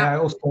that, may I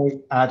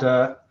also add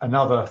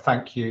another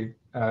thank you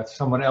to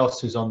someone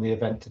else who's on the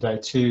event today,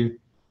 to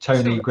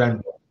Tony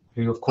Grenville,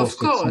 who of course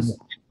did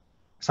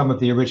some of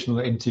the original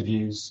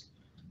interviews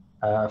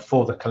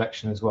for the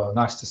collection as well.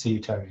 Nice to see you,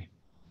 Tony.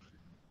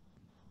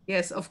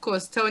 Yes, of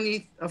course,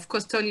 Tony. Of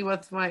course, Tony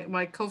was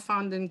my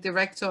co-founding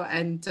director,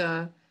 and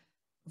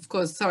of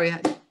course, sorry,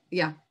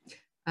 yeah.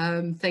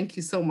 Thank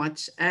you so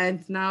much.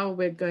 And now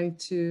we're going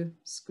to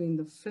screen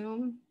the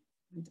film,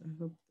 and I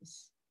hope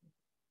this.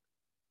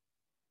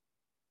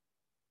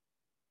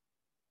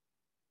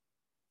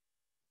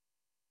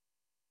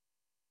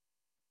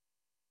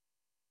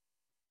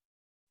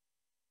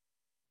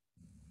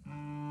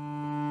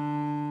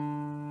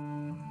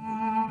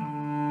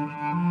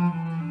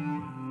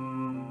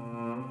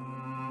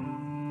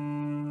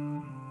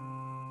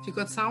 You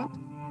got sound?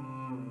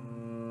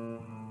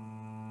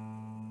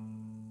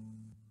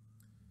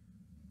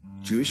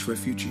 Jewish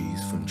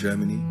refugees from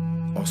Germany,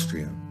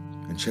 Austria,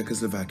 and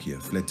Czechoslovakia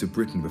fled to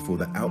Britain before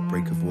the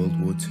outbreak of World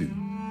War II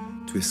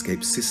to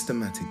escape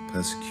systematic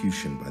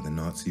persecution by the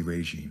Nazi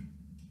regime.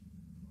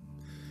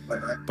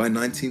 By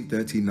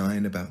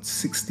 1939, about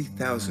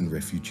 60,000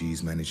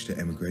 refugees managed to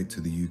emigrate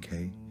to the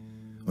UK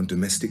on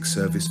domestic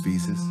service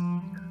visas,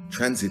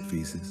 transit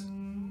visas,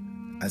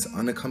 as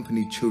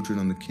unaccompanied children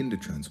on the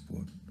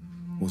Kindertransport,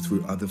 or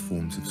through other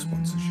forms of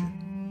sponsorship.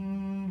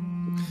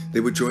 They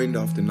were joined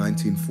after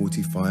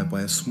 1945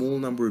 by a small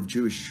number of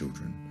Jewish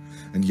children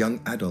and young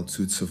adults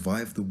who had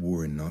survived the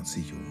war in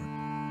Nazi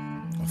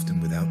Europe, often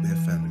without their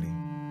family,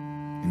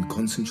 in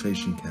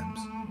concentration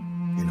camps,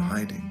 in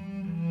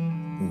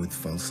hiding, or with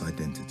false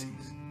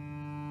identities.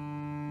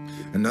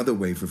 Another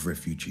wave of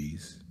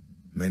refugees,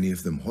 many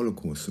of them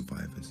Holocaust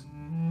survivors,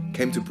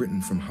 came to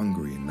Britain from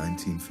Hungary in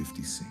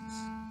 1956.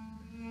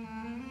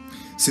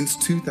 Since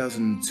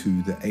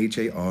 2002, the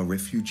AJR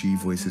Refugee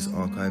Voices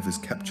Archive has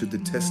captured the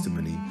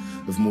testimony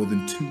of more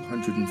than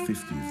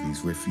 250 of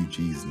these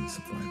refugees and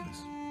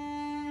survivors.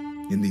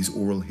 In these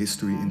oral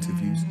history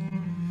interviews,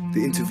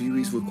 the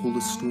interviewees recall the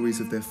stories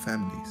of their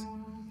families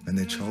and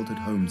their childhood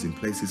homes in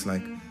places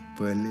like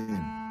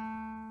Berlin,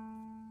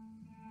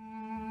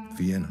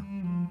 Vienna,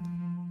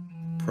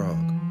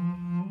 Prague,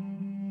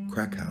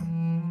 Krakow,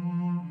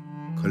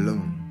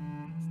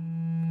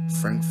 Cologne,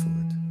 Frankfurt,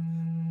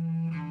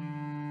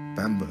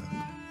 Bamberg,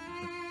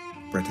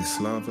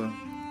 Bratislava,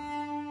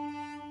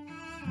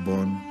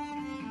 Bonn,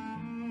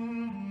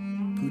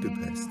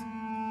 Budapest,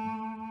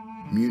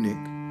 Munich,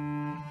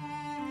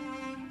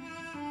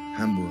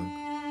 Hamburg,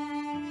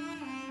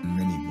 and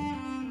many more.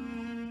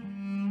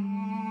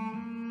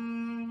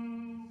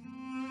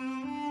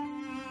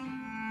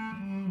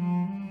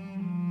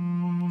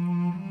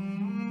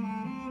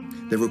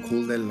 They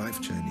recall their life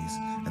journeys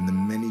and the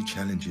many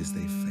challenges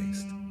they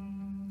faced.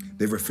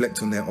 They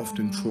reflect on their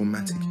often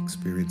traumatic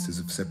experiences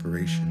of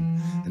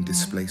separation and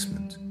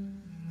displacement,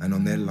 and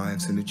on their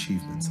lives and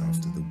achievements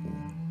after the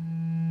war.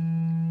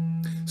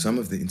 Some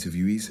of the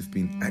interviewees have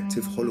been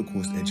active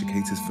Holocaust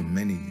educators for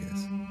many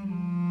years.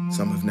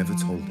 Some have never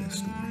told their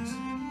stories.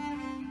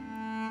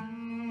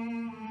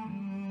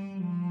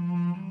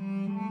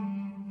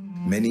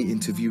 Many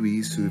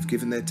interviewees who have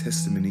given their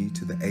testimony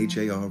to the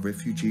AJR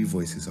Refugee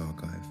Voices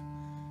Archive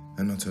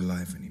are not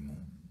alive anymore.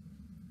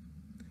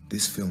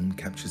 This film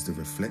captures the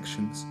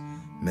reflections,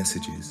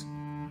 messages,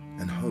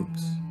 and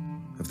hopes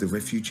of the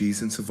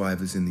refugees and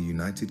survivors in the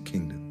United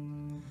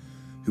Kingdom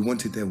who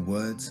wanted their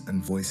words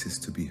and voices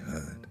to be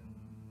heard,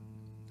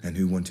 and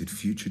who wanted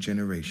future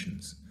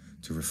generations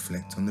to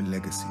reflect on the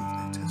legacy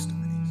of their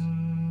testimonies.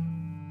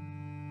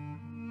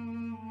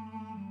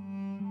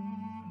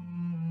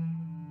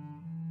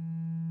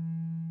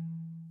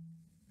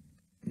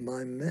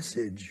 My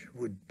message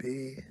would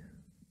be,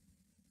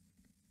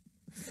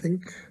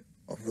 think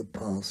of the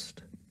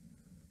past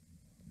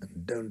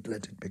and don't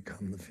let it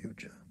become the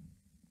future.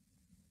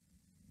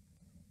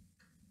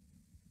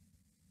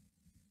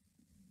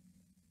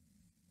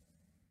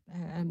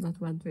 I'm not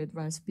one to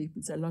advise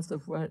people. There's a lot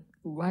of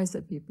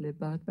wiser people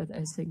about, but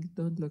I think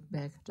don't look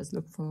back, just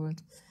look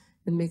forward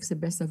and make the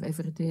best of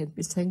every day and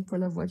be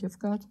thankful of what you've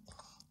got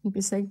and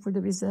be thankful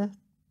to be there.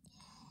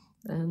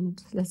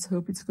 And let's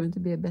hope it's going to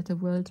be a better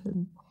world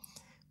and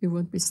we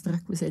won't be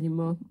struck with any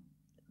more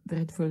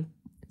dreadful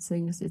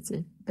things. It's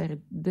a very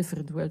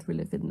different world we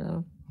live in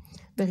now.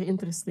 Very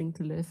interesting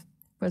to live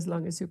for as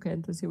long as you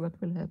can to see what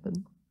will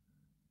happen.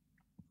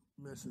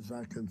 The message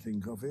I can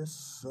think of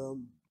is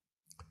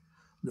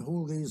the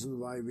whole reason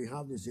why we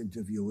have this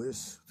interview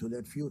is to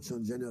let future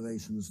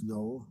generations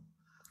know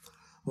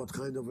what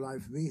kind of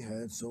life we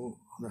had, so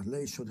that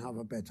they should have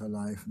a better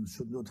life and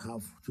should not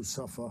have to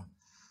suffer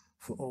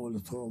for all the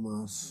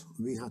traumas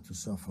we had to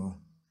suffer.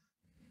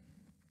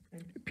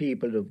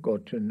 People have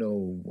got to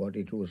know what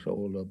it was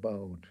all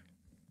about,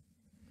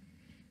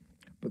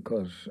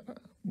 because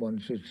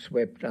once it's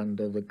swept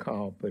under the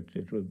carpet,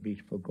 it will be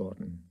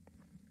forgotten.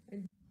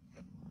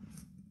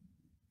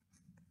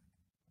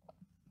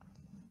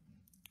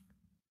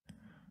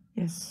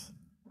 Yes,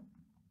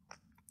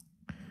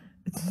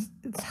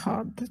 it's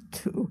hard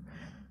to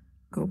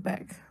go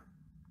back.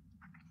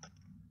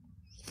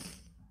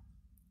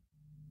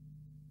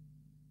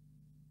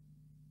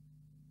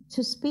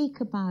 To speak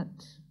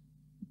about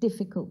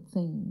difficult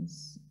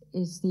things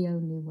is the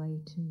only way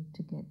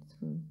to get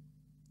through.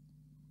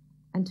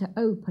 And to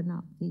open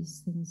up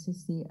these things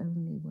is the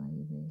only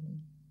way, really,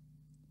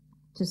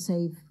 to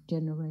save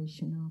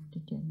generation after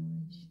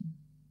generation.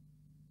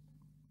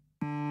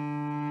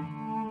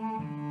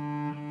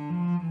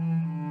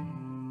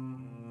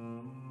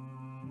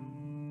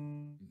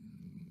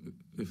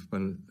 If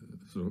one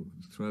sort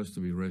of tries to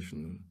be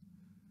rational,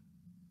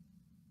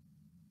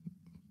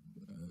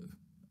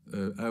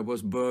 I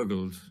was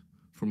burgled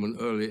from an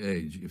early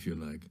age, if you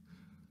like.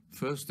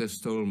 First they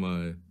stole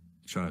my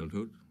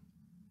childhood,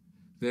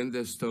 then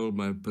they stole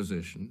my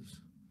possessions,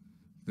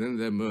 then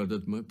they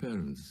murdered my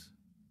parents.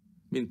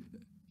 I mean,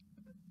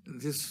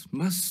 this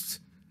must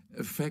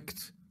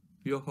affect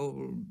your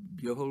whole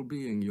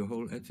being, your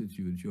whole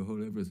attitude, your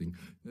whole everything.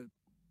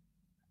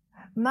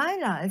 My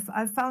life,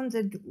 I found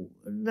that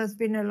there's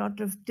been a lot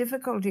of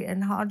difficulty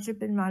and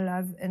hardship in my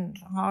life and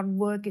hard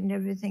work and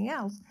everything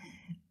else.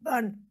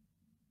 But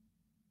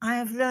I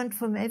have learned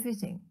from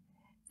everything.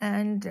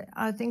 And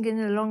I think in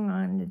the long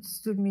run, it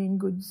stood me in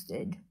good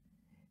stead.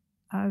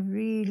 I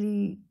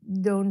really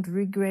don't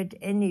regret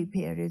any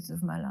periods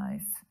of my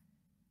life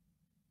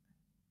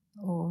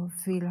or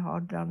feel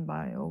hard done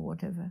by or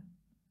whatever.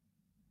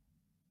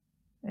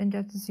 And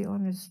that is the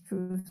honest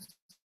truth.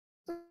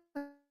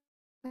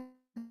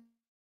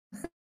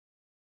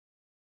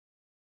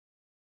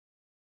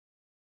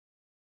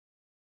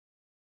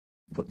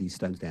 Put these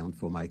stones down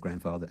for my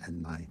grandfather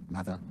and my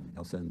mother,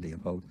 Elsa and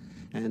Leopold.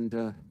 And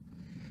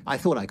I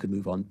thought I could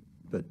move on,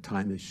 but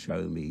time has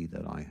shown me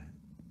that I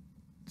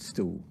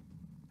still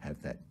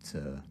have that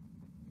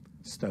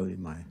stone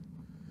in my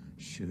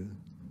shoe.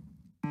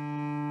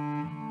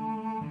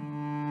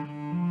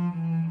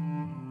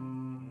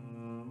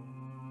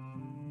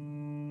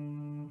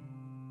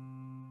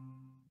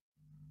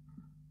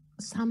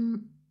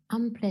 Some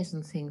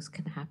unpleasant things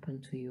can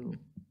happen to you,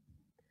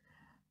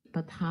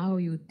 but how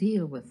you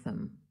deal with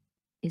them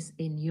is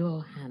in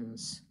your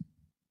hands.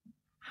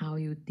 How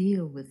you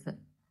deal with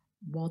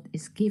what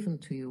is given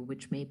to you,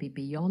 which may be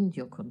beyond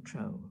your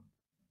control.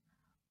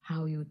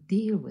 How you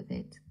deal with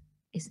it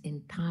is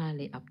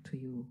entirely up to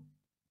you.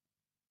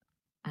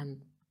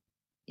 And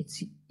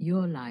it's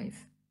your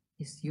life,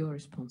 it's your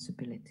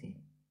responsibility.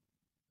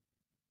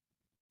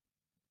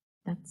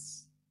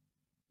 That's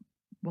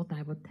what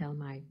I would tell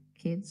my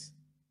kids.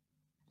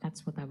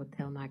 That's what I would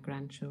tell my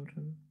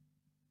grandchildren.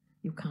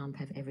 You can't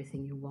have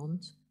everything you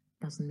want.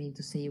 Doesn't mean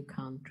to say you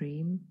can't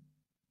dream.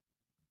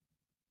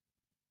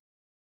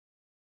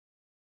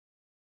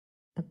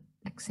 But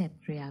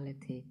accept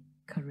reality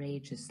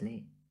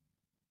courageously.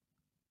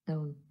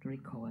 Don't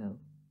recoil.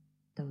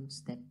 Don't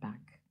step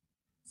back.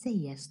 Say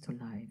yes to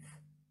life.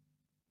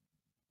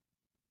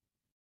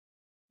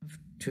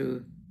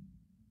 To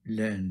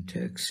learn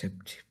to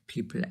accept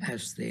people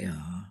as they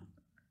are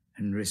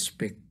and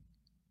respect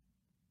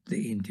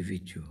the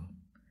individual,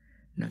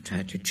 not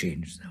try to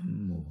change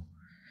them or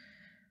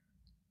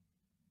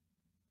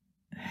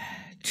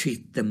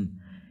treat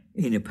them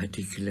in a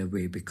particular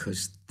way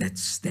because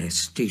that's their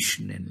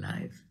station in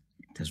life.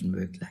 It doesn't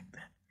work like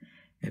that.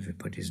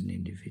 Everybody's an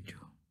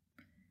individual.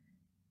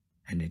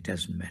 And it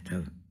doesn't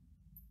matter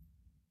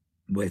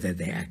whether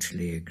they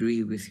actually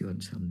agree with you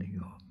on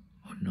something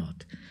or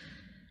not.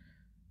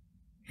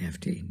 You have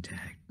to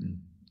interact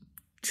and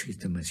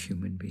treat them as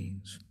human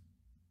beings.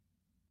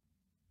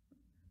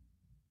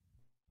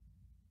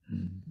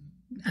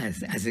 I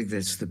think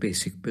that's the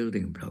basic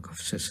building block of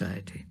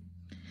society.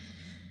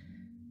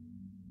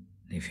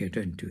 If you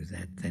don't do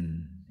that,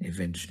 then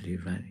eventually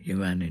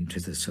you run into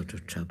the sort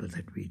of trouble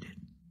that we did.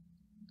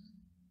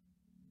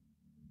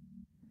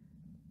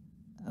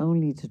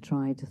 Only to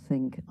try to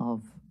think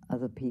of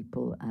other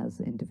people as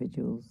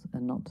individuals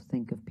and not to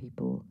think of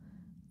people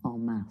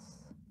en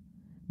masse,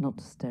 not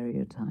to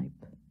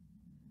stereotype,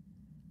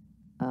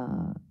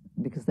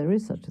 because there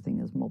is such a thing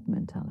as mob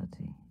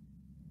mentality,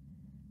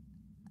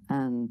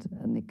 and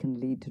it can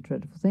lead to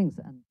dreadful things.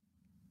 And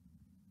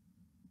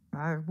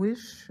I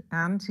wish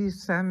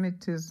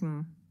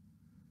anti-Semitism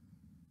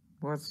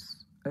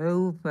was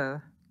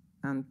over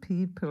and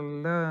people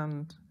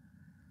learned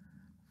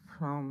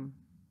from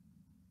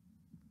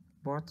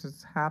what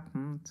has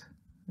happened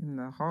in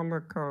the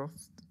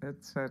Holocaust,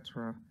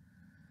 etc.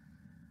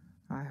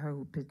 I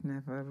hope it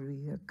never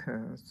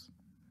reoccurs.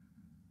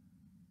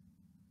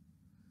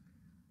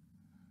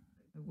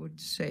 I would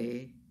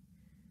say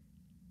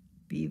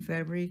be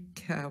very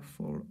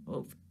careful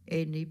of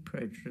any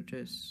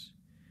prejudice.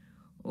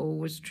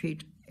 Always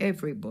treat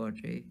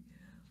everybody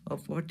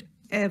of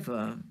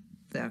whatever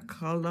their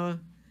color,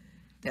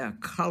 their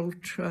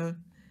culture,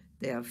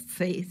 their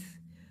faith,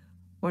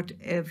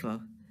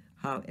 whatever,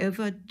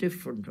 however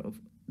different of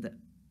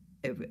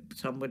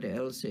somebody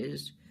else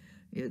is,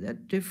 if they're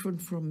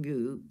different from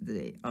you,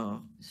 they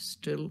are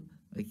still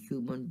a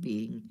human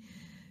being.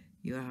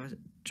 You have to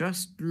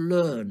just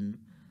learn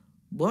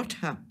what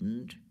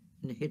happened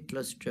in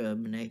Hitler's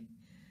Germany.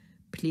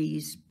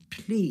 Please,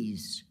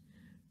 please,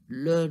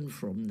 learn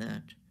from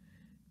that.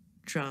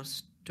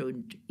 Just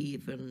don't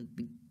even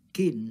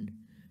begin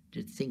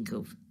to think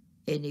of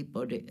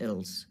anybody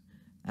else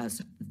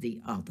as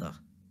the other.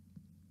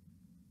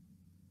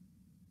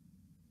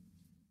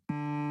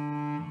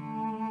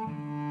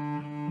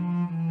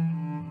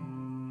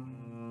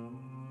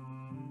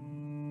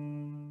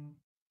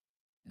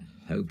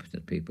 I hope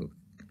that people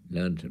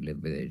learn to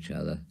live with each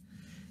other.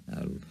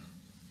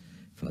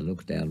 If I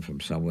look down from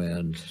somewhere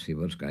and see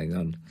what's going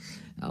on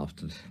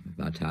after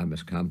my time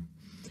has come,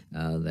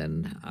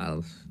 then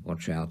I'll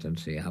watch out and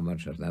see how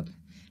much of that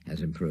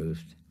has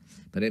improved.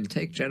 But it'll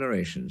take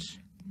generations.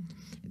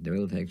 It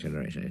will take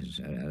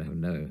generations. I have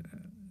no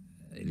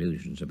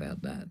illusions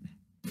about that.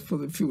 For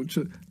the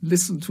future,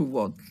 listen to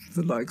what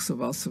the likes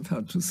of us have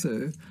had to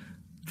say,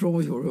 draw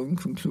your own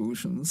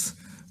conclusions,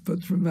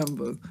 but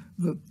remember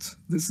that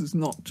this is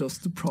not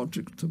just a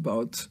project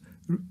about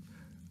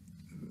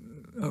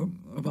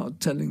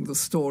telling the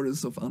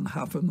stories of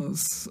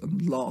unhappiness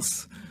and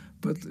loss,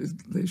 but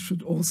they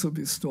should also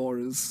be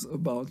stories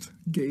about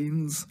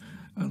gains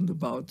and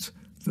about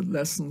the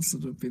lessons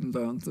that have been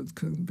learned that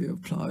can be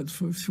applied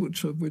for a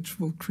future which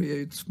will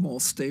create more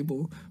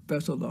stable,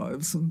 better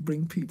lives and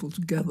bring people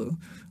together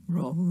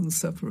rather than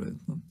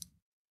separate them.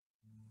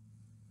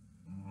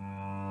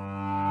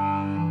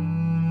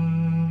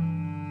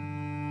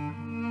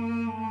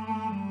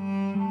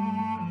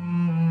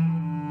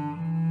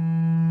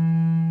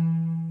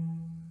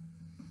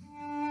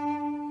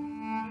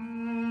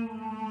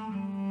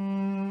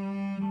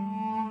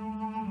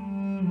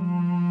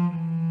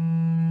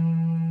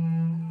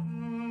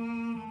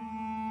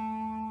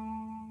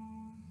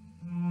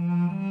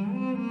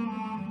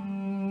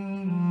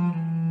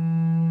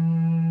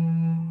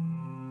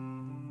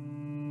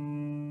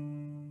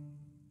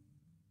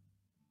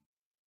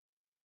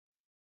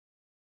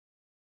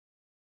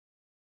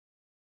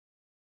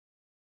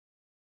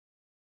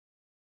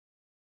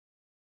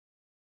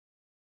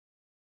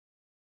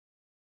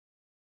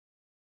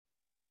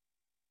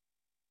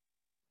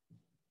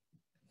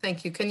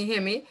 Thank you. Can you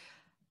hear me?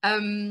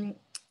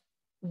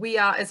 We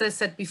are, as I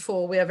said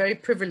before, we are very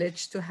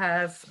privileged to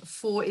have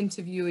 4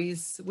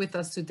 interviewees with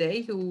us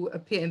today who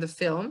appear in the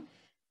film.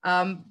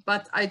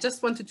 But I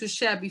just wanted to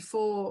share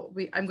before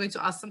I'm going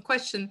to ask some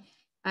questions.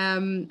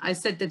 I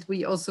said that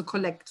we also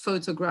collect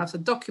photographs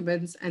and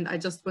documents, and I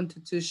just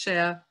wanted to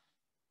share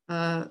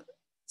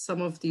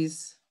some of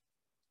these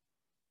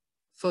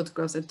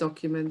photographs and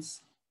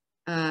documents.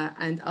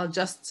 And I'll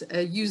just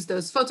use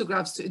those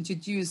photographs to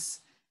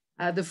introduce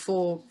the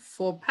four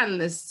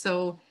panelists.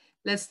 So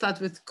let's start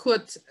with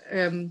Kurt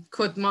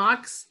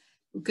Marx.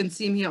 You can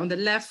see him here on the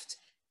left.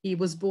 He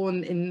was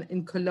born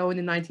in Cologne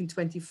in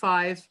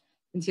 1925,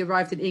 and he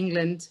arrived in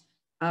England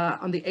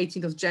on the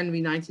 18th of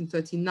January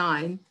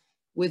 1939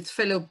 with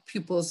fellow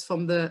pupils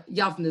from the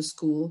Yavne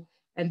school.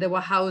 and they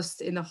were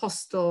housed in a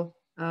hostel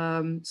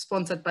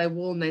sponsored by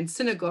Wall Lane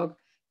Synagogue.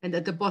 And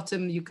at the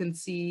bottom, you can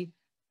see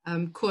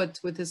Kurt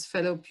with his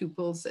fellow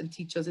pupils and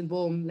teachers in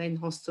Wall Lane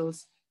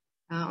hostels.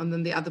 And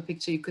then the other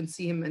picture, you can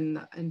see him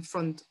in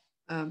front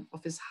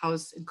of his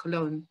house in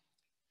Cologne.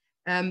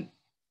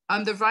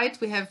 On the right,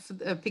 we have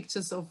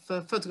pictures of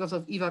photographs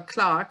of Eva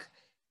Clarke,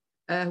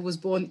 who was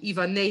born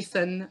Eva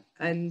Nathan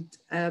and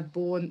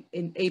born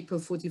in April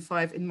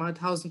 45 in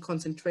Mauthausen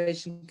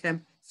concentration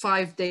camp,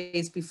 5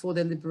 days before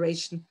the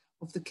liberation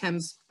of the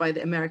camps by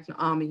the American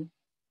army.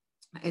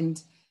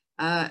 And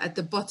at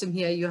the bottom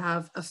here, you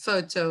have a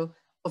photo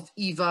of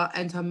Eva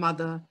and her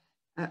mother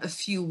a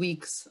few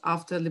weeks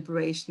after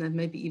liberation. And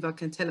maybe Eva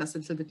can tell us a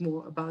little bit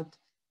more about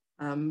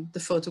the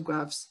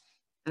photographs.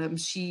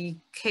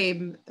 She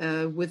came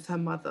with her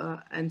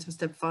mother and her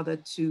stepfather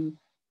to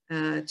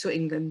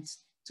England,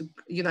 to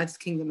United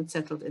Kingdom, and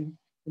settled in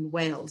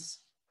Wales.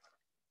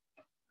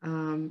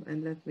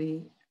 And let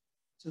me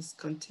just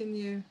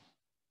continue.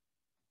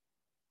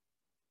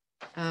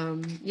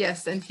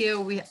 Yes, and here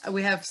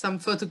we have some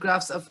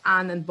photographs of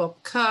Anne and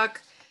Bob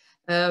Kirk.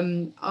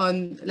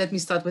 Let me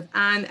start with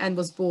Anne. Anne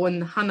was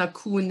born Hannah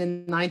Kuhn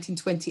in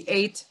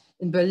 1928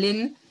 in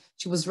Berlin.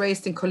 She was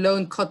raised in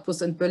Cologne,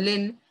 Cottbus, and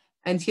Berlin.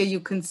 And here you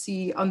can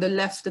see on the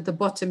left at the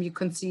bottom, you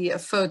can see a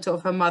photo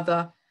of her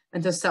mother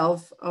and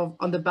herself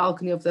on the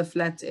balcony of their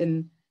flat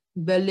in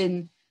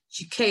Berlin.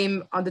 She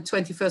came on the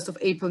 21st of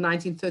April,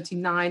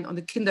 1939 on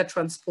the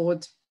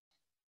Kindertransport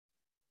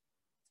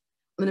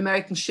on an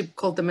American ship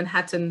called the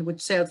Manhattan, which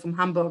sailed from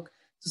Hamburg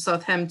to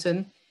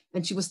Southampton.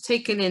 And she was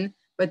taken in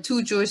by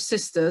two Jewish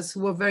sisters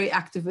who were very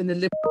active in the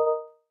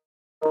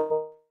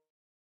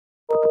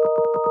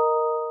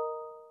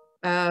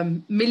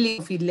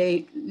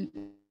Millie.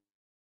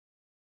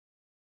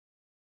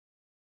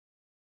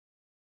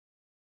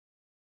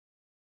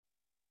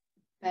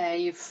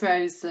 You've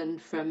frozen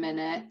for a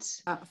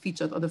minute.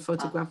 Featured on the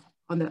photograph,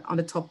 on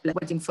the top left,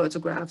 wedding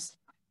photographs.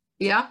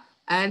 Yeah,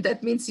 and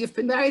that means you've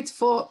been married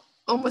for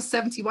almost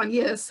 71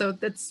 years, so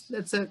that's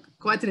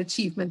quite an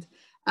achievement.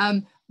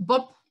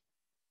 Bob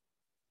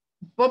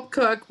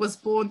Kirk was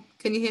born,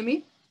 can you hear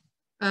me?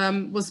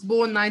 Was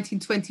born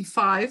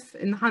 1925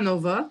 in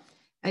Hanover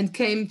and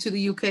came to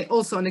the UK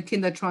also on a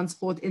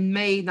Kindertransport in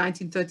May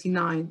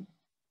 1939.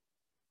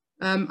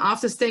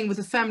 After staying with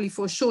the family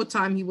for a short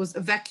time, he was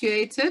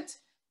evacuated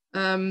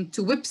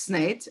to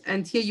Whipsnade,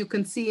 and here you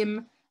can see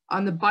him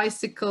on a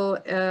bicycle.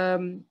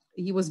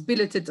 He was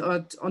billeted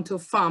onto a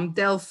farm,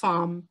 Dell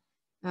Farm,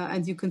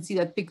 and you can see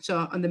that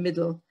picture on the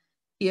middle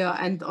here,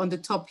 and on the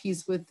top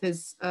he's with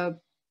his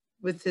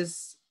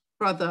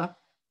brother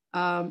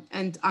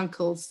and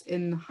uncles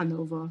in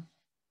Hanover.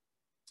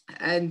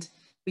 And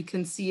we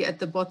can see at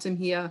the bottom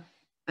here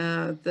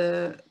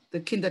the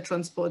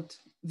Kindertransport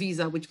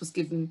visa, which was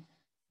given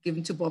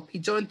to Bob. He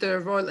joined the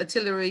Royal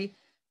Artillery,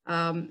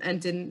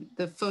 and in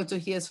the photo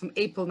here is from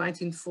April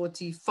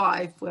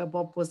 1945, where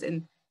Bob was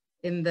in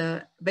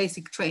the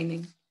basic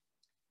training.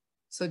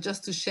 So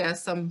just to share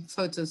some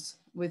photos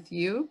with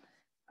you.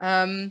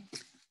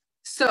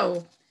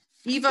 So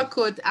Eva,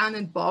 Kurt, Anne,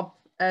 and Bob,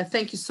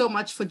 thank you so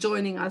much for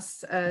joining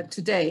us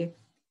today.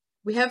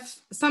 We have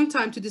some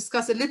time to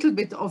discuss a little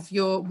bit of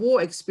your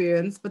war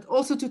experience, but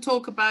also to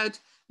talk about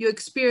your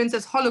experience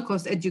as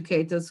Holocaust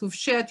educators who've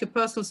shared your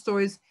personal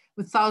stories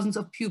with thousands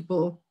of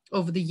pupils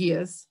over the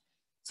years.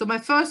 So my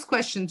first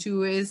question to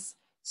you is,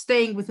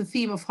 staying with the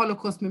theme of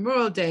Holocaust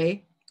Memorial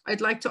Day,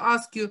 I'd like to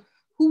ask you,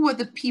 who were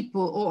the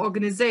people or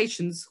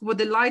organizations who were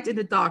the light in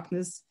the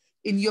darkness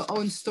in your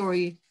own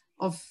story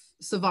of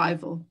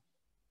survival?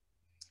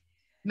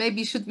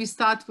 Maybe should we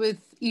start with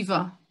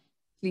Eva,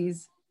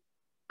 please?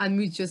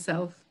 Unmute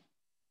yourself.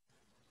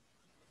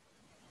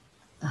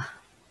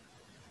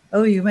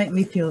 Oh, you make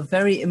me feel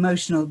very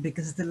emotional,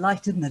 because the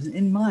light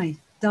in my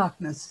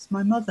darkness is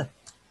my mother.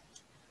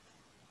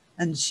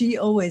 And she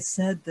always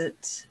said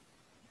that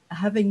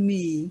having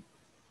me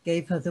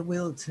gave her the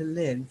will to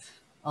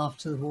live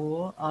after the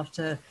war,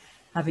 after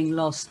having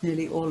lost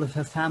nearly all of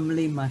her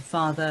family, my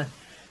father,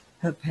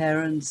 her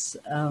parents,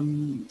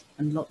 and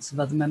lots of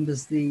other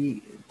members of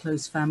the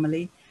close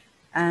family.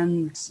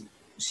 And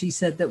she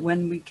said that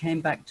when we came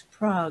back to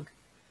Prague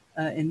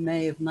in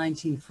May of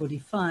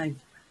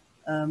 1945,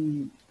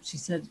 she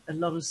said a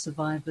lot of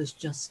survivors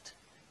just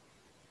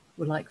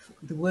were like,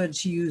 the word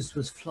she used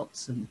was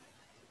flotsam.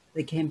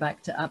 They came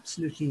back to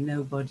absolutely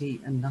nobody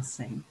and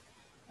nothing.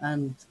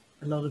 And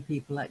a lot of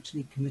people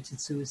actually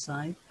committed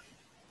suicide.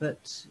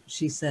 But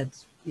she said,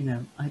 you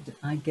know,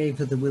 I gave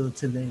her the will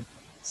to live.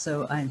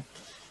 So I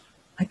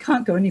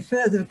can't go any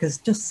further, because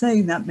just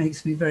saying that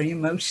makes me very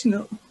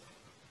emotional.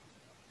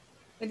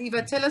 And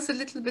Eva, tell us a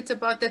little bit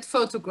about that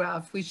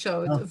photograph we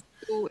showed of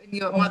you in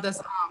your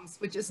mother's arms,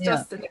 which is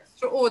just an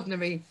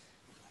extraordinary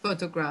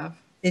photograph.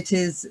 It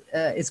is,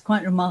 it's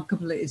quite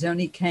remarkable. It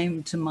only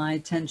came to my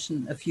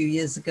attention a few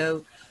years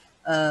ago.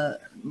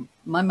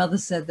 My mother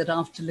said that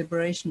after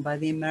liberation by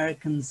the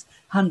Americans,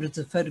 hundreds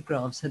of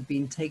photographs had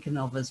been taken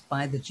of us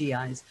by the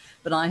GIs,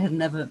 but I had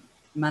never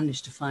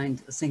managed to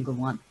find a single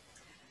one.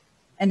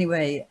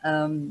 Anyway,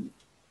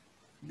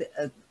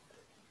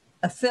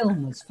 a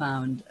film was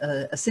found,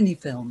 a cine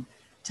film,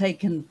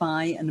 taken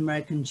by an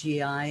American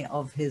GI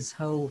of his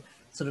whole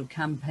sort of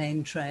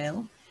campaign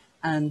trail.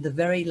 And the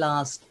very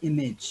last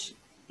image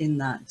in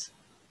that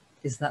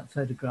is that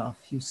photograph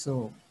you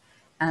saw.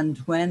 And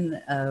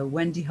when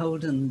Wendy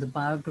Holden, the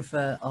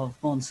biographer of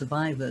Born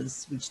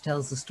Survivors, which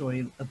tells the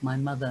story of my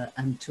mother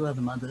and two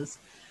other mothers,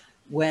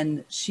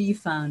 when she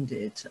found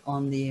it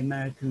on the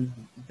American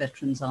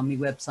Veterans Army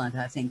website,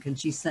 I think, and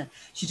she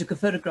took a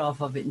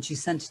photograph of it and she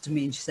sent it to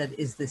me and she said,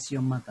 "Is this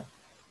your mother?"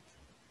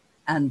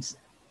 And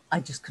I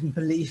just couldn't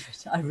believe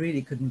it. I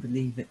really couldn't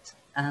believe it.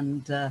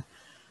 And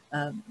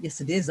yes,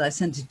 it is. I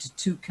sent it to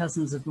two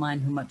cousins of mine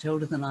who are much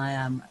older than I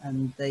am,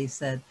 and they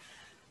said,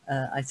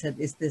 I said,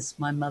 "Is this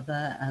my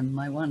mother?" And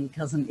my one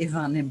cousin,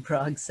 Ivan in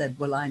Prague, said,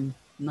 "Well, I'm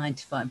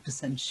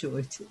 95% sure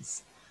it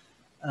is."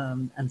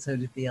 And so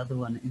did the other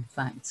one, in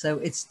fact.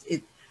 So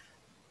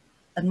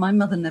and my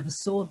mother never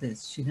saw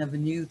this. She never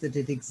knew that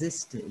it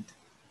existed.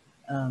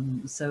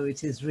 So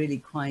it is really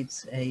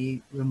quite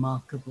a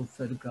remarkable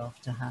photograph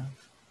to have.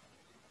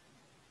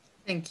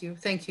 Thank you,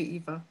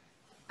 Eva.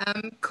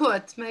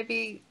 Kurt,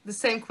 maybe the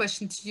same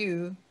question to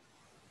you.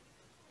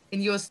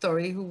 In your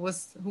story, who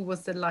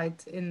was the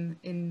light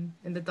in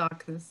the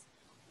darkness?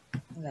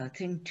 Well, I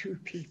think two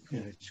people.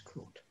 No, it's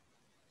Kurt.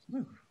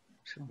 Oh,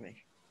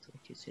 sorry.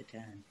 Thought you sit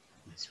down.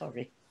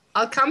 Sorry.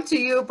 I'll come to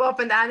you, Bob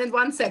and Anne, in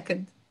 1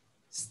 second.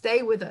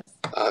 Stay with us.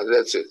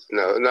 That's it.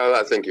 Now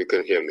I think you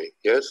can hear me.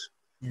 Yes?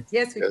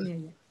 Yes, we can hear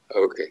you.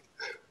 Okay.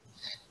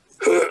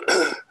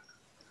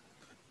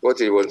 What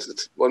do you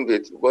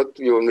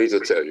want me to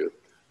tell you?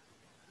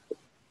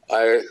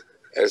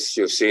 As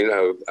you've seen,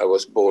 I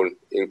was born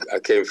I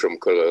came from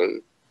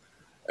Cologne,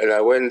 and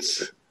I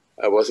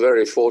was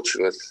very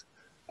fortunate.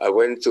 I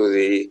went to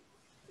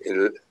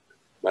in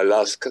my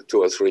last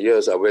 2 or 3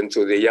 years, I went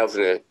to the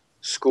Javne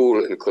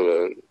school in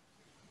Cologne,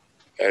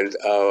 and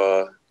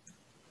our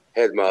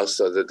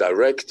headmaster, the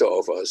director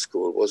of our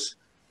school, was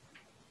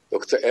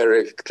Dr.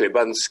 Erik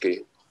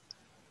Klebanski.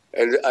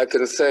 And I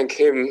can thank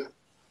him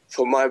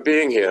for my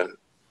being here,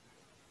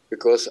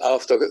 because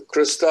after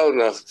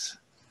Kristallnacht,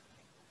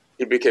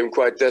 he became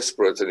quite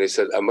desperate, and he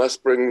said, "I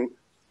must bring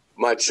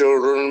my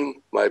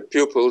children, my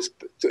pupils,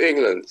 to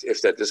England,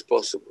 if that is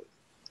possible."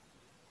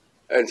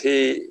 And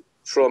he,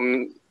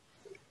 from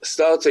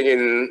starting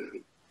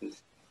in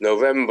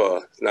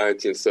November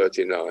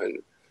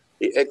 1939,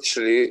 he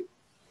actually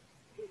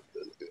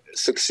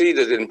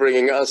succeeded in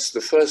bringing us,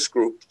 the first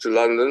group, to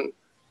London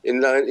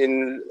in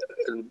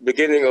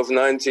beginning of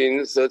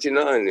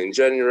 1939, in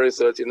January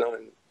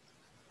 39.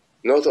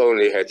 Not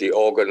only had he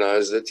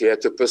organized it, he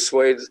had to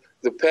persuade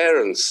the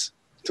parents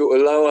to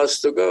allow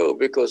us to go,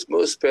 because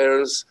most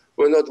parents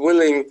were not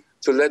willing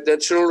to let their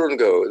children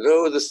go.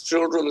 No, the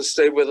children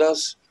stay with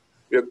us.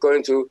 We're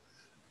going to,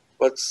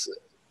 but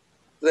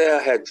they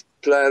had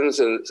plans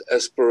and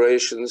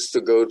aspirations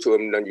to go to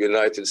the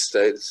United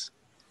States,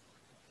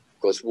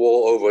 because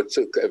war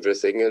overtook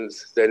everything and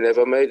they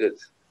never made it.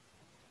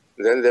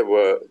 Then they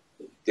were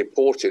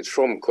deported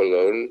from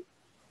Cologne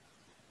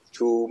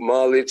to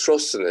Mali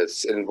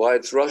Trostenets in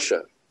White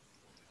Russia,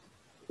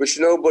 which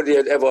nobody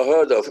had ever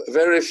heard of.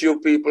 Very few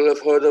people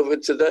have heard of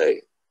it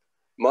today.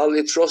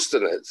 Mali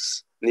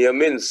Trostenets, near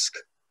Minsk,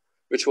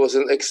 which was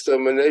an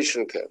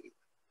extermination camp.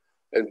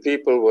 And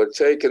people were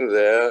taken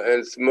there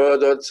and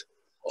murdered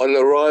on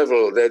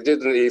arrival. They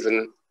didn't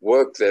even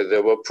work there.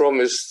 They were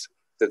promised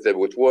that they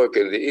would work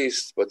in the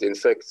East, but in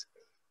fact,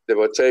 they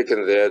were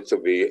taken there to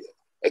be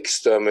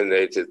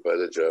exterminated by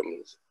the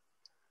Germans.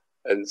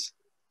 And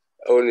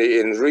only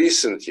in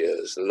recent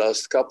years, the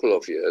last couple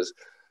of years,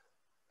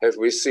 have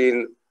we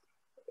seen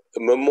a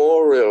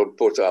memorial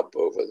put up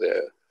over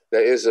there.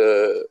 There is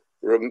a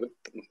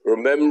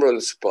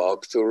remembrance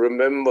park to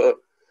remember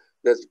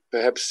that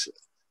perhaps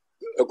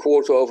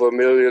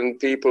 250,000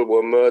 people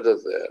were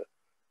murdered there,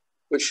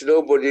 which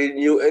nobody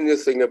knew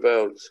anything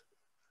about.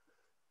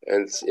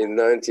 And in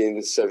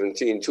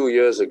 1917, 2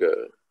 years ago,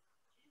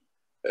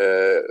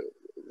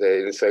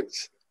 in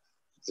fact,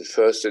 the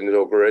first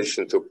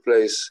inauguration took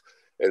place,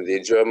 and the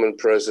German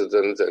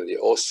president and the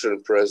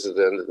Austrian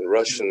president and the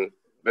Russian,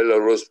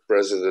 Belarus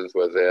president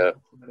were there,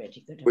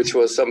 which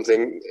was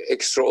something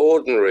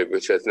extraordinary,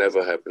 which had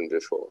never happened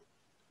before.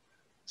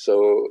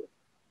 So,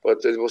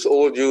 but it was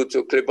all due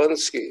to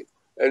Klebanski,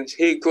 and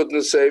he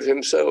couldn't save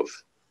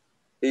himself.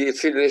 He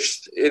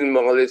finished in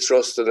Mali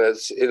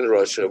Trostenets in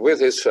Russia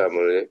with his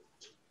family,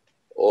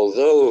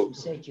 although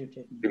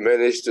he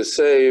managed to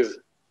save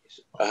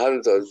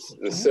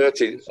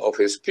 130 of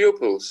his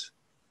pupils.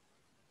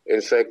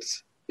 In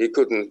fact, he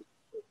couldn't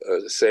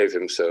save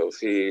himself.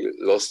 He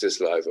lost his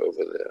life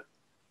over there.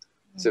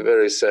 It's a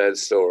very sad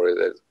story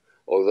that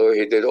although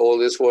he did all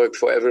this work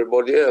for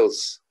everybody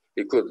else,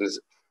 he couldn't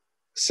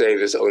save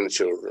his own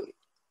children.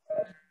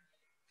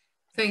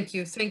 Thank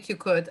you,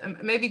 Kurt.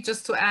 Maybe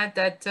just to add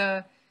that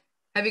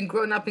having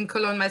grown up in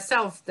Cologne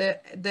myself,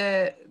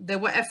 there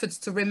were efforts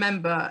to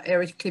remember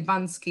Erik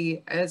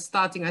Klebanski,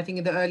 starting I think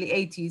in the early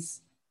 80s,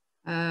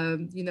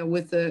 you know,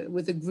 with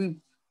a group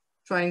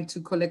trying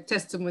to collect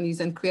testimonies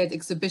and create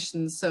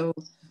exhibitions. So,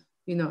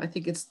 you know, I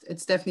think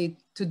it's definitely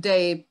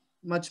today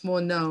much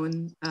more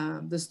known,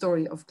 the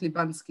story of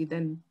Klebanski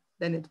than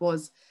it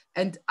was.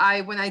 And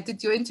when I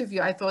did your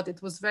interview, I thought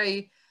it was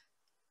very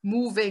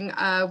moving.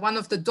 One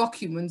of the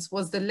documents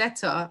was the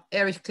letter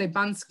Erich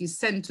Klebanski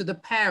sent to the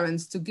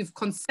parents to give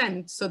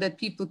consent so that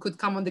people could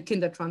come on the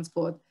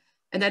Kindertransport.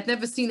 And I'd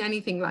never seen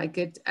anything like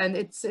it. And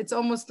it's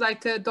almost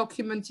like a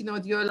document, you know,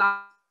 you're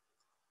allowed.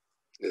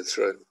 That's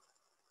right.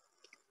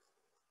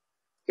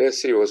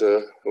 Yes, he was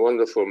a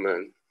wonderful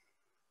man.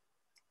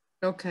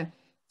 Okay,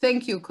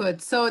 thank you,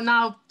 Kurt. So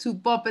now to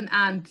Bob and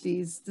Anne,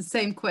 please, the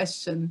same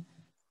question.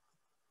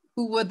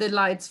 Who were the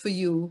lights for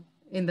you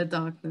in the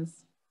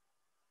darkness?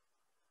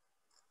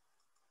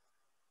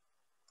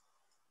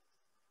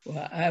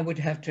 Well, I would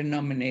have to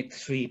nominate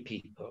 3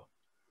 people.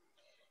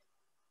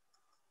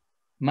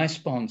 My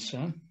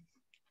sponsor,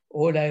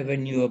 all I ever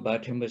knew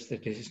about him was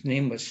that his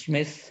name was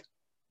Smith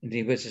and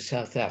he was a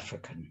South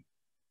African.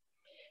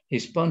 He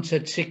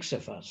sponsored 6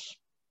 of us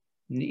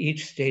and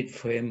each stayed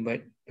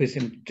with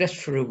him just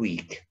for a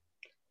week.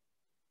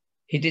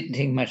 He didn't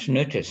take much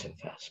notice of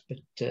us, but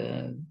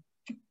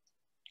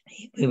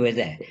we were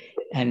there.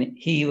 And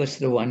he was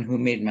the one who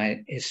made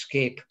my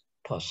escape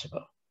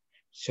possible.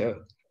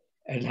 So,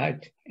 a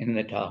light in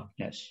the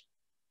darkness.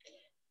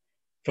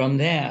 From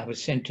there, I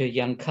was sent to a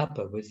young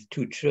couple with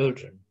 2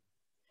 children.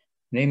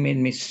 They made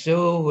me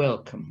so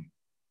welcome.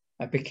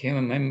 I became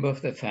a member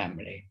of the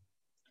family.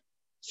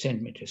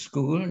 Sent me to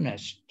school and I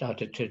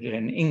started to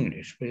learn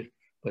English, which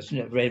was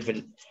a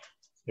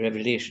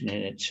revelation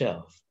in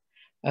itself.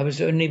 I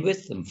was only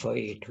with them for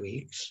 8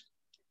 weeks,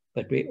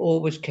 but we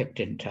always kept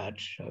in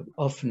touch. I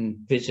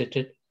often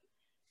visited.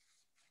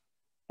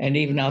 And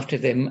even after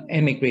they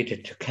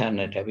emigrated to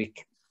Canada, we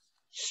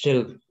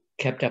still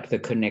kept up the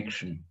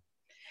connection.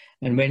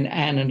 And when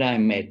Anne and I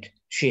met,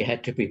 she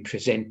had to be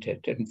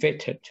presented and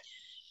vetted.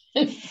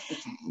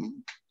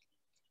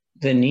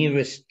 The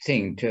nearest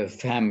thing to a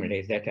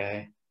family that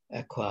I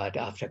acquired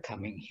after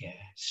coming here.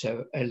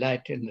 So a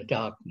light in the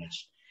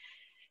darkness.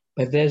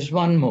 But there's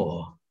one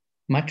more,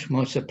 much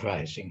more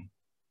surprising.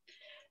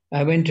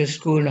 I went to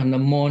school on the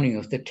morning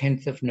of the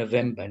 10th of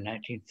November,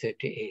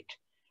 1938,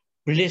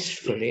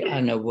 blissfully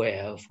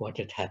unaware of what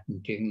had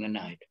happened during the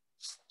night.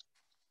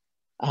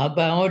 Our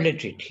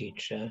biology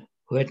teacher,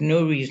 who had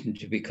no reason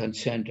to be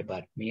concerned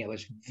about me, I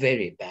was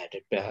very bad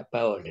at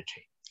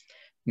biology,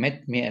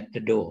 met me at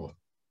the door.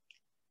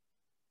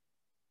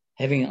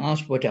 Having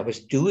asked what I was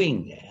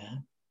doing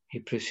there, he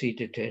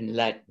proceeded to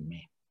enlighten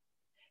me,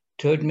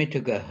 told me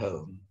to go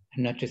home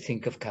and not to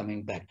think of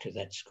coming back to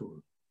that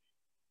school.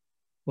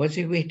 Was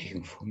he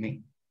waiting for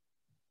me?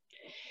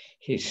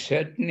 He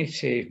certainly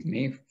saved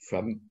me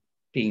from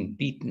being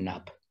beaten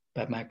up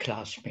by my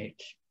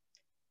classmates.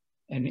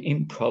 An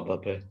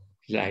improbable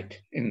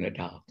light in the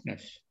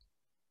darkness.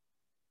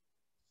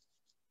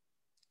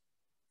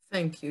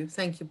 Thank you,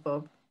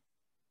 Bob.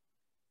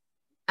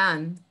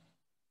 Anne,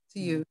 to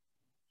you.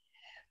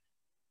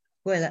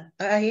 Well,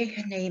 I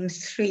name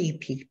 3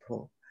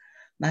 people.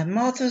 My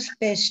mother's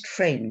best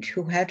friend,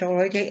 who had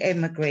already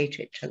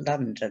emigrated to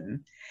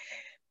London,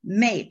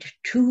 met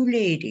 2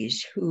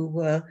 ladies who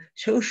were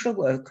social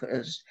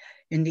workers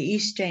in the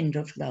East End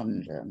of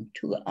London,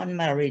 2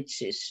 unmarried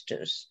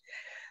sisters.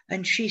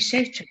 And she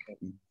said to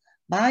them,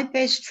 my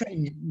best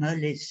friend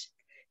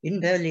in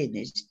Berlin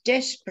is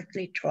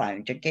desperately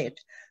trying to get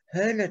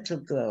her little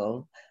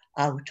girl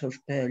out of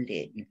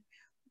Berlin.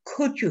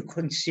 Could you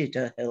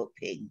consider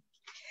helping?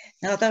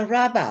 Now, the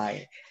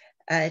rabbi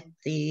at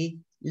the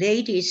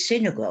ladies'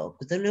 synagogue,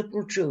 the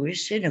liberal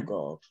Jewish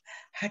synagogue,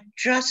 had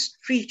just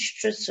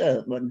preached a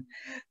sermon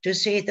to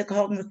say the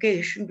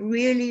congregation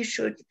really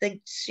should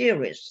think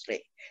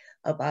seriously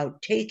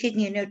about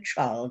taking in a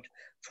child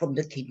from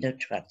the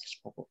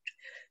Kindertransport.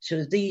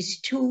 So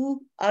these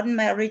 2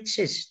 unmarried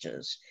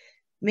sisters,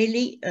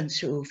 Millie and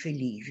Sophie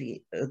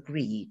Levy,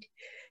 agreed.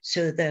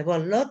 So there were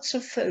lots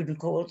of phone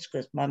calls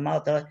because my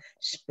mother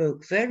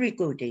spoke very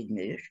good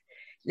English,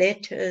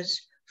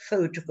 letters,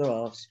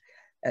 photographs,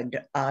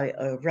 and I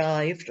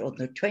arrived on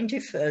the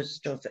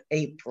 21st of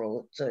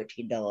April,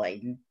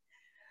 39,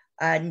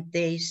 and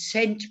they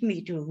sent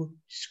me to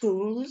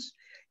schools.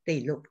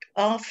 They looked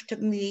after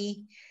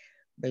me.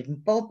 When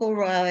Bob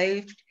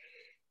arrived,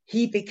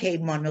 he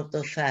became one of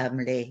the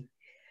family,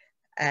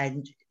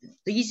 and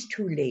these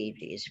 2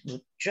 ladies were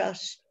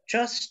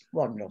just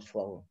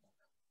wonderful.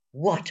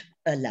 What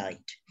a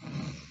light.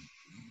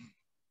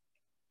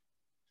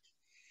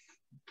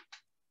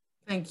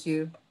 Thank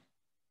you.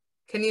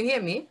 Can you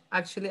hear me?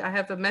 Actually, I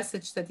have a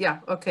message that, yeah,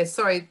 okay,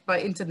 sorry, my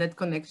internet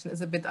connection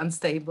is a bit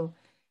unstable.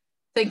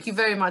 Thank you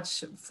very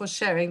much for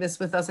sharing this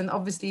with us. And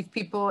obviously,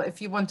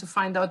 if you want to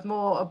find out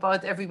more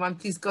about everyone,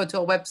 please go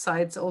to our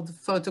website. All the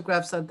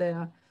photographs are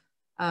there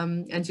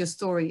and your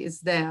story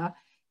is there.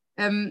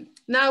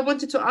 Now, I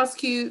wanted to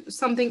ask you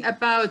something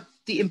about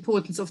the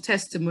importance of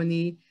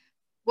testimony.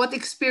 What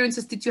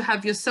experiences did you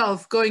have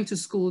yourself going to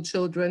school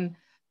children?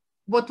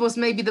 What was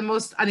maybe the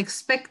most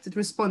unexpected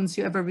response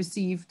you ever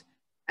received?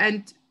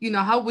 And, you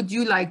know, how would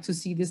you like to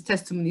see these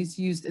testimonies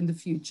used in the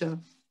future?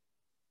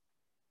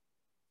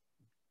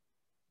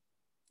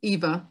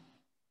 Eva.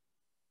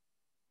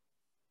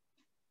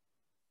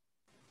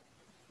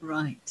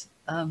 Right.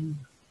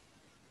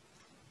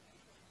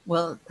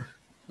 Well,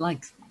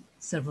 like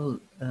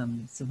several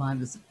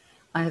survivors,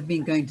 I have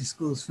been going to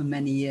schools for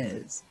many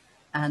years.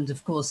 And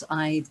of course,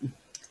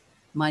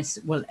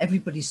 well,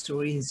 everybody's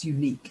story is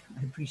unique.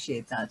 I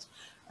appreciate that.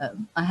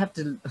 I have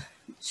to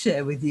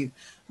share with you,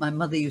 my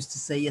mother used to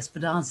say, yes,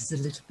 but ours is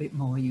a little bit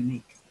more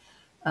unique.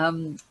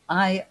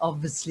 I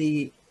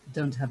obviously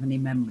don't have any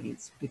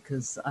memories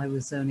because I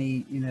was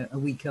only, you know, a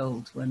week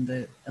old when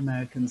the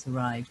Americans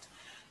arrived.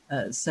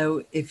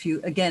 So if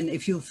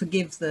you'll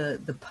forgive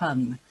the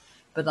pun,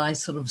 but I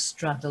sort of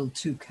straddled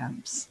two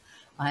camps.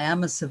 I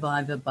am a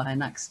survivor by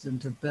an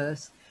accident of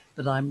birth,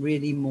 but I'm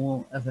really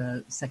more of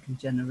a second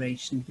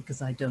generation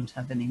because I don't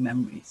have any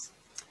memories.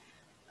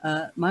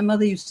 My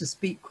mother used to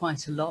speak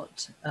quite a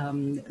lot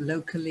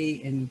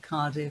locally in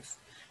Cardiff,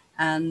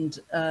 and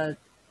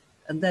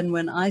then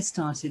when I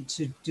started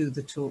to do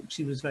the talk,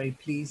 she was very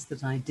pleased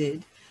that I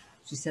did.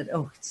 She said,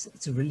 oh,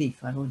 it's a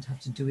relief. I won't have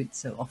to do it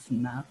so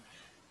often now.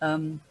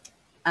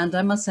 And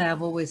I must say,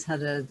 I've always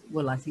had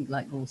well, I think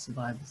like all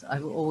survivors,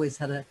 I've always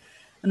had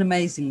an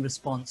amazing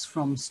response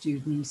from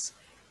students.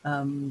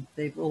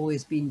 They've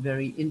always been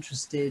very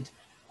interested.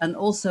 And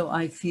also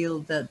I feel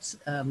that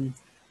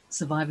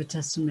survivor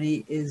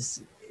testimony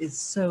is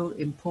so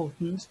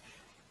important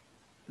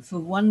for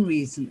one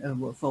reason,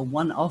 for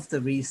one of the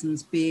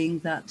reasons being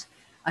that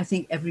I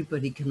think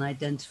everybody can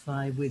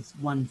identify with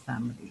one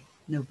family.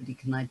 Nobody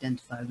can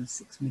identify with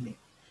 6 million.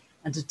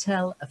 And to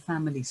tell a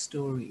family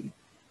story,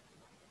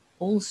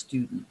 all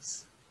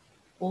students,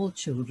 all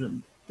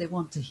children, they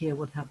want to hear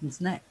what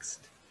happens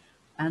next.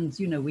 And,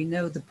 you know, we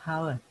know the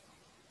power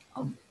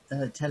of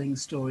telling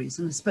stories,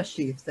 and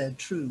especially if they're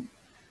true.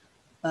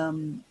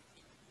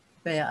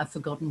 Bea, I've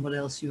forgotten what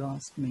else you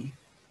asked me.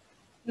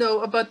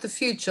 No, about the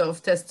future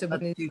of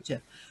testimony.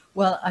 Future.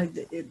 Well,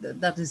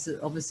 that is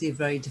obviously a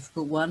very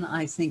difficult one.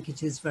 I think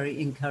it is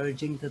very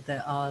encouraging that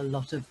there are a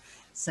lot of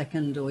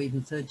second or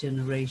even third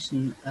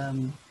generation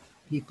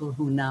people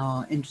who now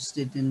are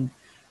interested in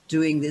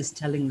doing this,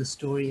 telling the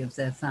story of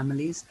their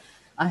families.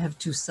 I have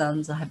 2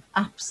 sons. I have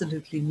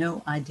absolutely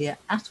no idea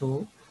at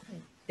all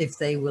if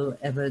they will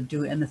ever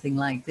do anything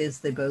like this.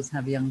 They both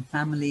have young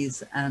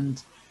families,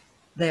 and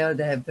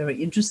they're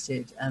very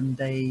interested, and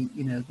they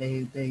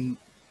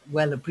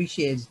well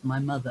appreciated my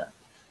mother.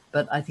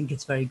 But I think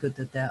it's very good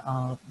that there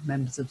are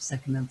members of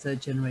second and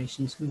third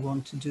generations who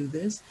want to do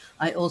this.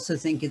 I also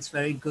think it's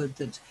very good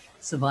that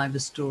survivor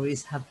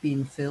stories have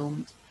been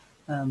filmed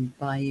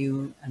by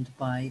you and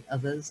by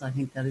others. I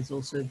think that is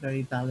also a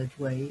very valid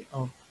way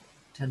of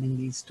telling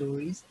these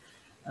stories.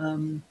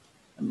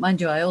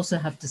 Mind you, I also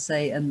have to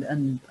say,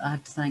 and I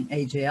have to thank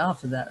AJR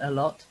for that a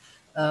lot.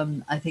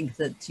 I think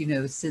that, you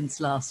know,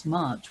 since last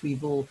March,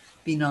 we've all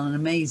been on an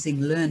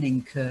amazing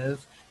learning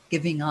curve,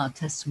 giving our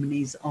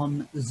testimonies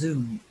on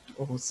Zoom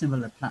or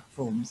similar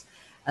platforms.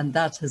 And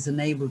that has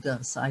enabled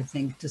us, I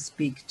think, to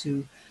speak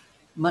to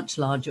much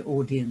larger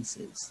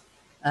audiences.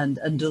 And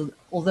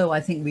although I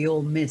think we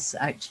all miss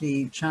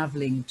actually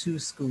traveling to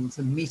schools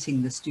and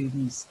meeting the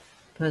students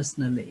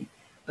personally,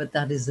 but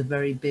that is a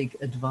very big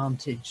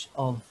advantage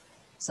of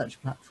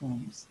such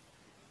platforms.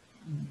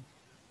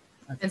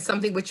 And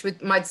something which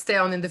might stay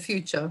on in the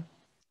future.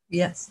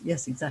 Yes,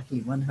 yes,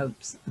 exactly. One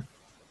hopes.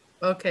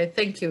 Okay,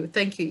 thank you.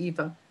 Thank you,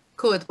 Eva.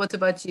 Kurt, what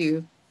about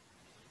you?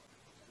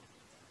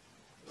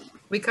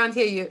 We can't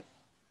hear you.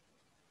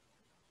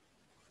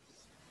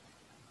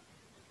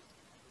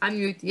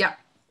 Unmute, yeah.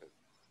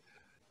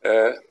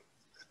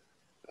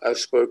 I've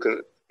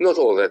spoken, not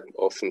all that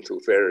often, to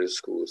various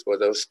schools,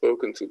 but I've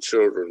spoken to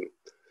children,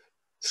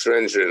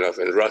 strangely enough,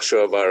 in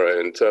Russia via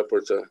an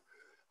interpreter.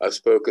 I've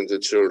spoken to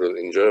children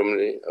in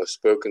Germany. I've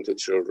spoken to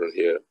children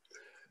here.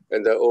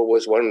 And I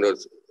always wondered,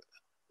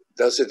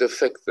 does it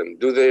affect them?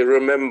 Do they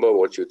remember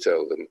what you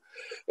tell them?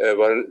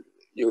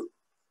 The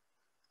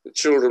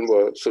children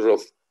were sort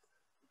of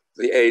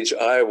the age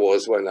I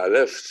was when I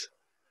left,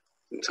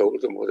 and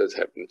told them what had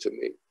happened to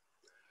me.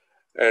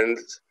 And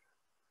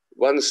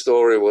one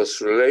story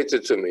was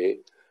related to me.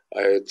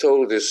 I had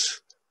told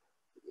this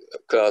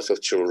class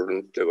of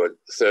children, they were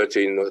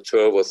 13 or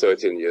 12 or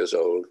 13 years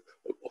old,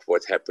 of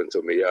what happened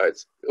to me.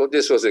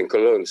 This was in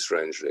Cologne,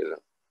 strangely enough.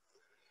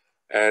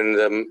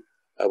 And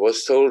I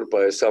was told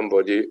by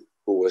somebody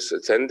who was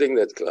attending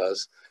that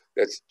class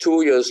that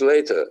 2 years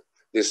later,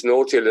 this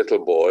naughty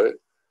little boy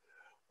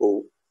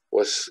who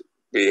was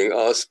being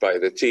asked by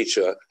the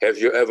teacher, have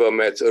you ever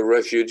met a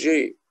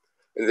refugee?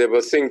 And they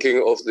were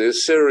thinking of the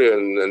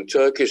Syrian and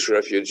Turkish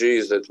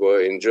refugees that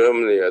were in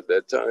Germany at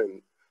that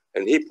time.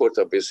 And he put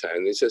up his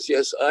hand. He says,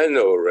 yes, I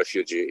know a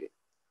refugee.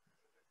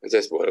 And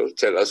says, well,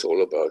 tell us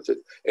all about it.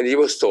 And he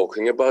was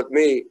talking about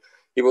me.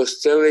 He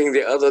was telling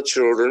the other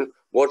children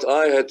what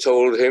I had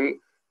told him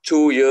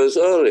 2 years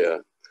earlier.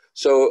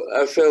 So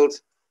I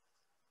felt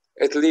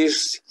at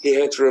least he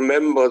had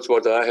remembered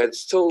what I had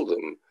told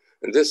them.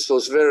 And this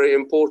was very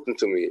important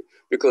to me,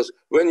 because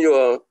when you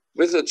are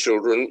with the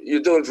children,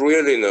 you don't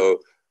really know,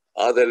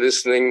 are they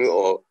listening?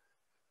 Or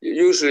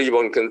usually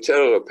one can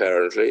tell,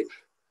 apparently,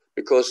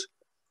 because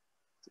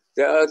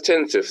they are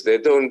attentive, they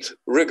don't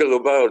wriggle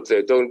about,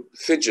 they don't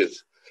fidget.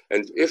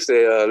 And if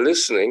they are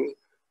listening,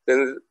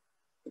 then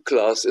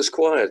class is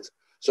quiet.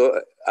 So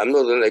I'm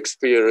not an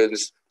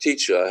experienced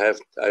teacher. I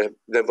have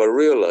never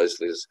realized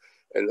this.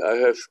 And I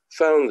have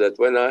found that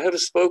when I have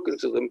spoken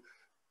to them,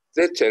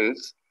 they tend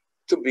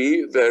to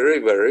be very,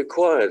 very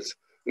quiet,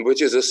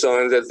 which is a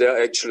sign that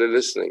they're actually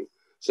listening.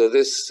 So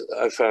this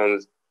I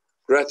found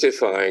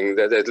gratifying,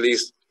 that at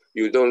least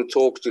you don't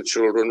talk to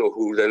children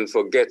who then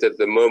forget at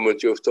the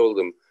moment you've told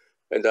them.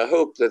 And I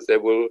hope that they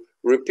will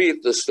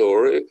repeat the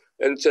story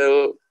and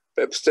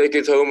perhaps take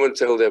it home and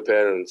tell their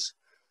parents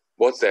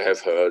what they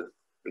have heard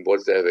and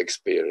what they have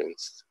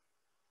experienced.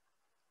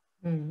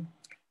 Mm.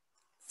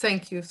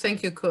 Thank you,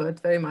 Kurt,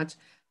 very much.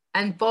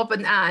 And Bob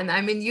and Anne,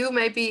 I mean, you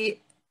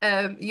maybe,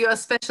 you are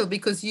special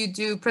because you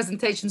do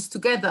presentations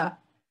together.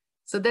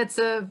 So that's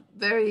a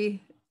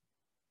very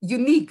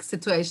unique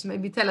situation.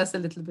 Maybe tell us a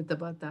little bit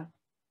about that.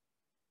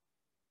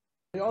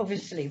 We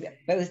obviously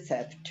both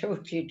have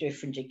totally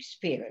different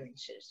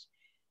experiences.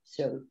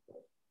 So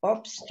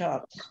Bob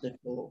starts the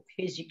talk,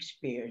 his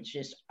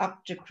experiences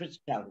up to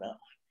Christella.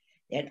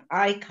 Then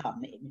I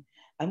come in,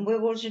 and we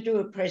also do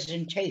a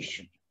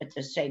presentation at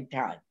the same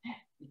time,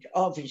 which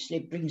obviously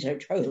brings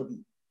it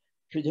home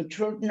to the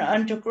children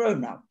and to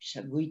grown-ups.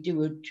 And we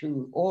do it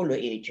to all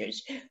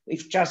ages.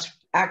 We've just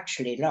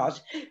actually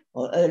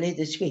early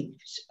this week,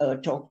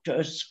 talked to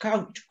a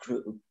scout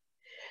crew.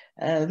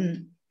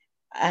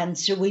 And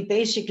so we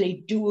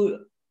basically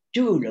do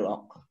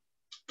along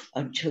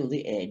until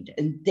the end,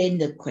 and then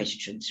the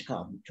questions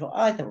come to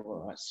either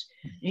of us.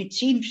 It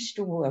seems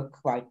to work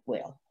quite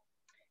well.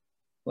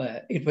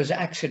 Well, it was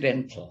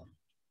accidental.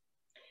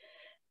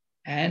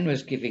 Anne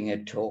was giving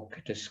a talk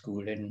at a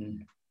school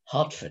in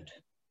Hartford.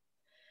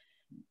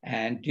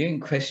 And during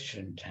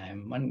question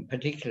time, one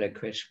particular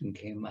question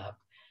came up.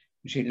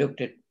 She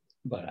looked at,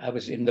 well, I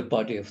was in the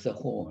body of the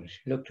hall.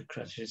 She looked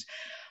across and says,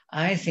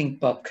 I think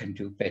Bob can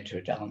do better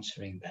at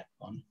answering that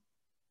one.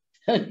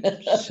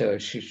 So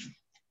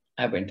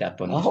I went up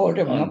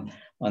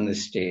on the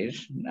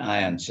stage. I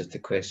answered the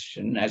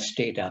question. I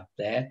stayed up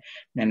there.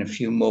 Then a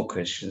few more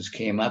questions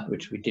came up,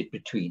 which we did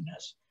between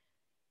us.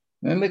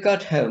 When we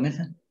got home, I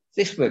thought,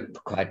 this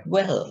worked quite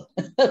well.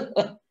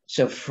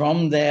 So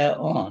from there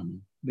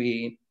on,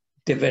 we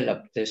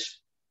developed this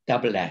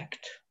double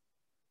act.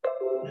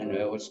 And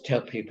I always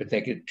tell people they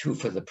get 2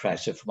 for the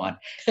price of 1.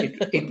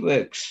 It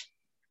works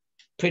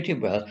pretty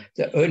well.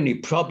 The only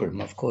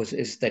problem, of course,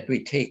 is that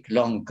we take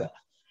longer.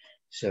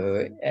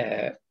 So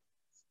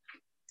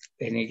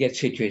when you get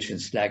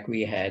situations like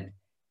we had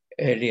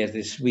earlier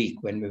this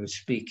week when we were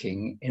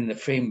speaking in the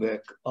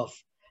framework of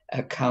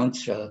a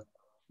council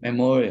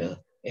memorial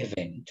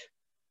event,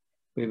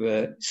 we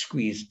were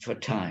squeezed for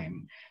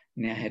time.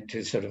 And I had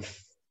to sort of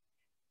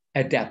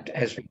adapt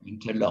as we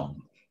went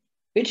along.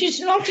 Which is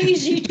not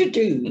easy to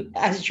do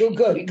as you're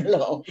going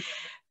along.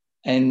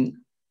 And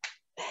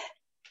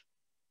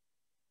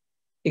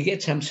you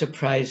get some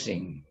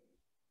surprising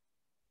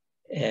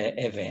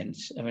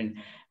events. I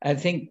mean, I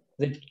think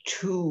the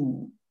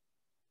 2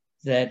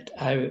 that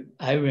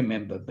I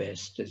remember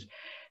best is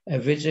a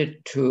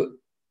visit to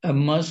a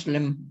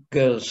Muslim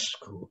girls'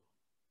 school.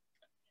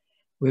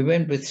 We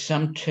went with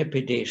some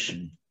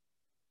trepidation,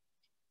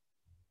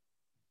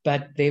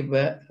 but they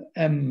were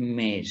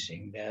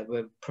amazing. There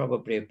were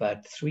probably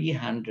about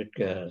 300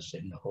 girls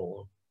in the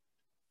hall.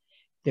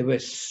 They were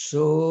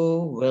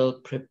so well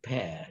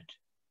prepared.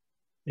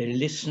 They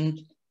listened,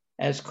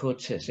 as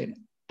Kurt says, in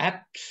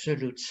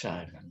absolute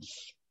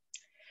silence.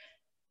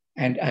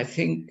 And I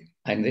think,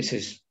 and this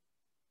is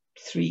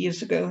 3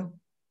 years ago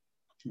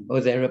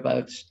or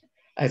thereabouts,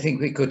 I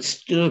think we could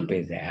still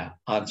be there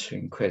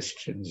answering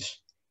questions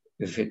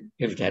if it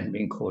hadn't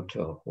been called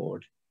to a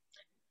halt.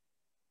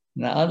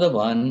 The other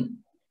one,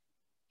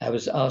 I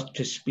was asked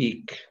to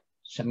speak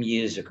some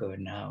years ago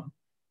now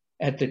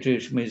at the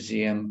Jewish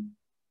Museum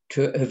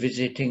to a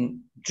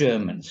visiting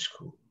German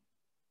school.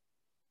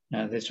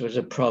 Now, this was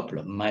a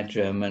problem. My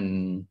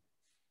German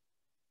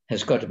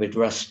has got a bit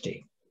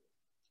rusty.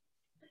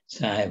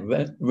 So I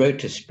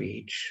wrote a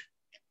speech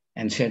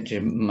and sent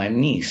to my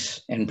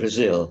niece in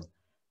Brazil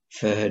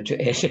for her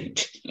to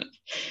edit.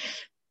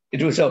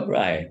 It was all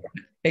right.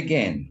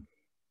 Again,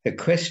 the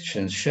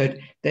questions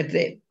showed that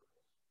they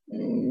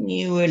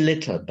knew a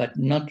little, but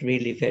not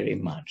really very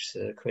much.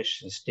 So the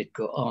questions did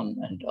go on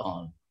and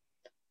on.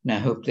 And I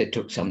hope they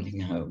took something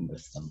home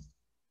with them.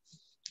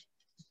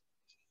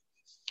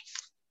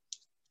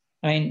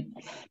 I mean,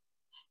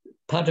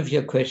 part of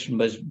your question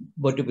was,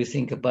 what do we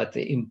think about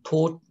the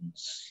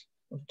importance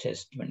of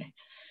testimony?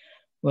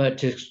 Well,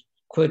 to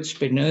quote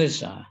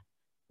Spinoza,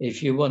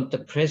 if you want the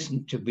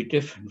present to be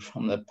different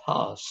from the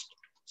past,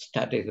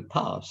 study the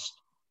past.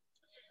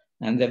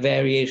 And the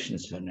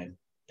variations on it,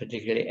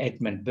 particularly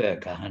Edmund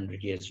Burke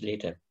 100 years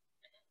later.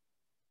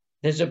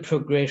 There's a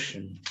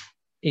progression: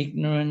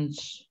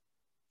 ignorance,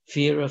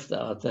 fear of the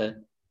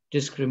other,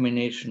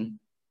 discrimination,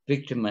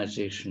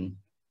 victimization,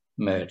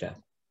 murder.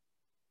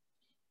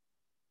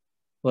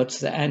 What's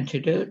the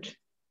antidote?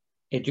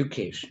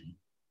 Education.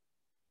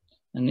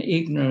 And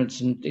ignorance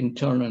and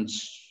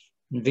intolerance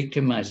and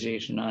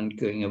victimization aren't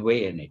going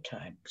away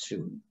anytime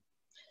soon.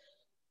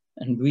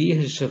 And we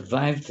who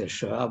survived the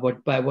Shoah,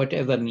 by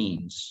whatever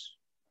means,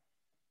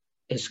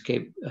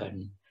 escape,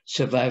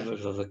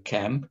 survivors of a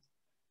camp,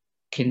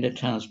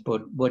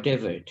 Kindertransport,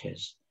 whatever it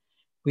is,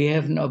 we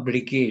have an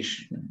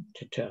obligation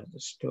to tell the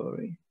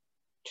story,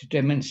 to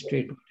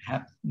demonstrate what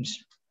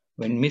happens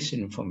when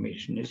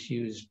misinformation is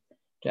used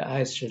to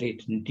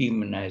isolate and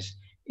demonize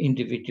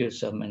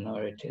individuals or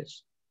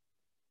minorities.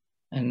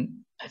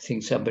 And I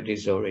think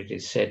somebody's already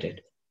said it.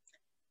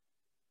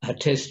 Our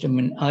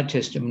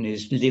testimony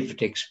is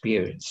lived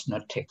experience,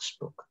 not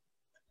textbook.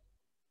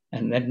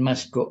 And that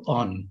must go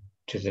on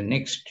to the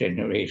next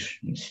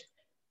generations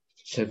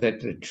so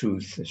that the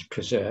truth is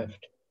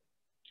preserved.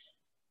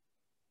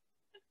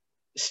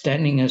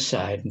 Standing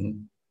aside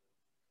and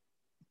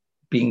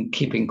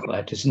keeping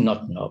quiet is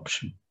not an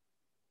option.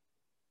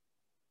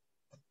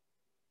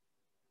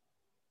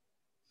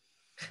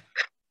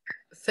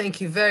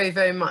 Thank you very,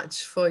 very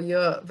much for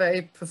your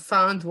very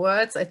profound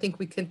words. I think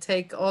we can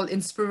take all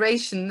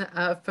inspiration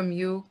from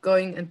you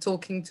going and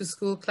talking to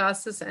school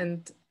classes.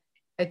 And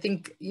I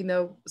think, you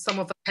know, some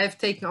of us have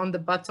taken on the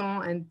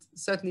baton, and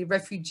certainly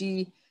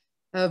Refugee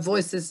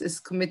Voices is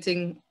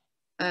committed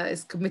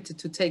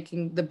to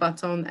taking the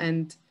baton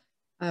and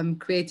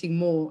creating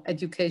more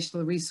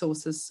educational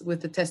resources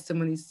with the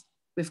testimonies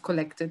we've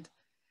collected.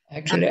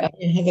 Actually, I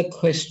have a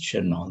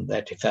question on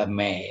that, if I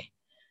may.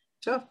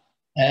 Sure.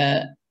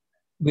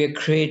 We're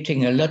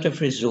creating a lot of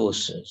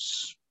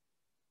resources,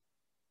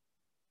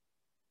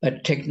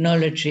 but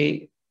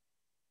technology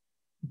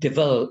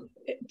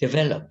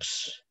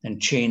develops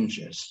and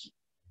changes.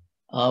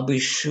 Are we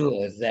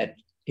sure that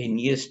in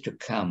years to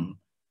come,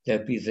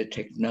 there'll be the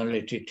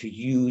technology to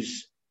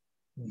use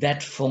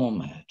that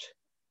format?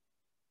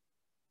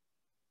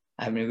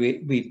 I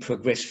mean, we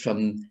progressed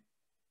from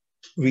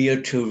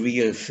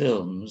reel-to-reel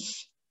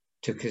films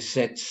to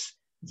cassettes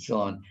and so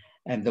on,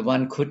 and the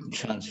one couldn't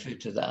transfer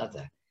to the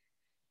other.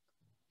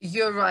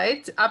 You're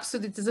right.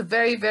 Absolutely. It's a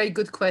very, very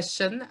good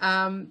question.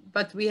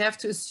 But we have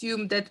to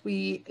assume that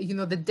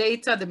the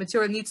data, the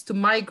material needs to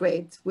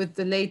migrate with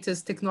the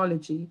latest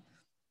technology.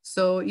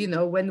 So, you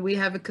know, when we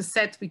have a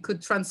cassette, we could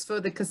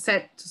transfer the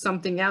cassette to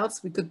something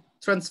else. We could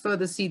transfer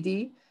the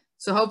CD.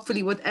 So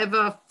hopefully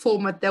whatever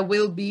format there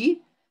will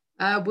be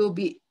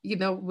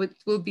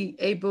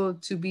able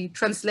to be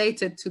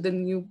translated to the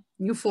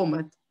new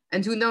format.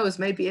 And who knows,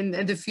 maybe in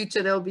the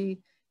future, there'll be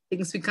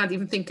things we can't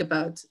even think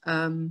about.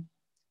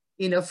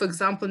 You know, for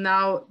example,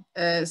 now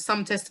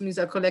some testimonies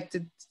are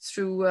collected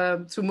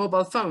through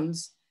mobile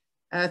phones,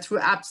 through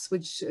apps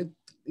which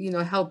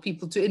help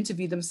people to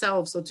interview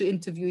themselves or to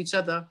interview each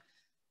other.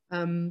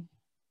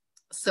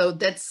 So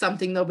that's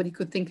something nobody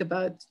could think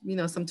about, you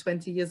know, some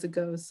 20 years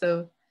ago.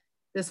 So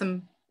there's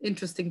some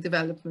interesting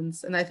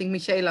developments, and I think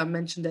Michaela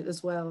mentioned that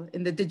as well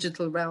in the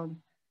digital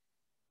realm.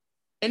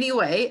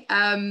 Anyway,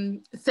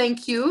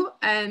 thank you,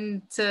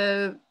 and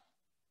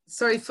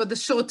sorry for the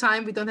short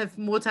time. We don't have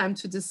more time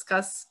to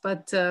discuss,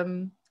 but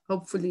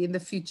hopefully in the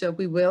future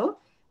we will.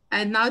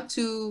 And now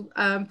to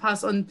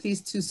pass on, please,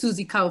 to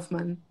Susie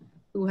Kaufman,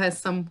 who has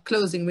some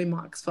closing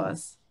remarks for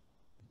us.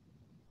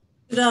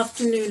 Good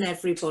afternoon,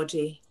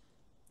 everybody.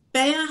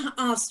 Bea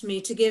asked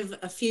me to give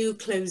a few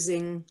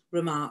closing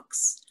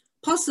remarks,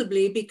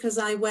 possibly because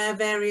I wear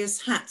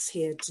various hats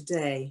here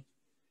today.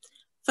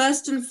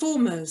 First and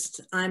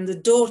foremost, I'm the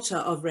daughter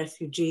of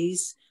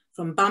refugees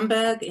from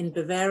Bamberg in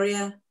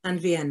Bavaria and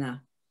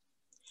Vienna.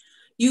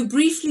 You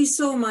briefly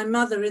saw my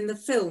mother in the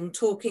film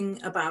talking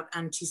about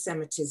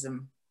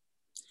anti-Semitism.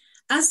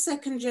 As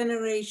second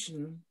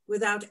generation,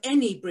 without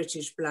any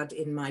British blood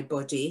in my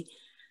body,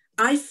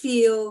 I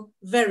feel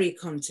very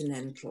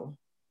continental.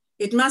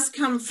 It must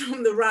come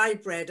from the rye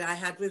bread I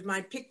had with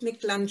my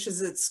picnic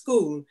lunches at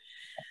school,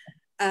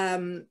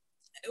 when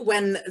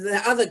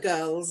the other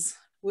girls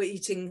were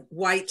eating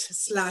white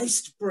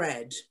sliced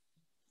bread.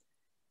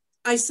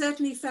 I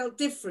certainly felt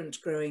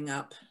different growing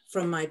up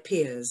from my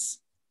peers.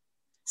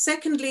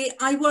 Secondly,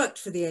 I worked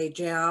for the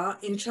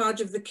AJR in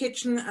charge of the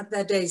kitchen at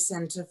their day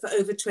centre for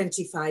over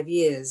 25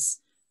 years,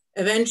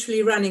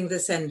 eventually running the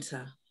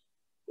centre.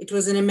 It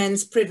was an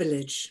immense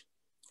privilege.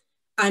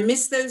 I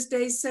miss those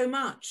days so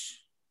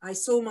much. I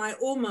saw my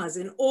Omas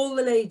in all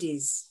the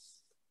ladies.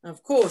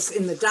 Of course,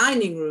 in the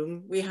dining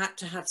room, we had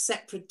to have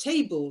separate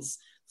tables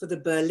for the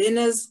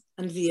Berliners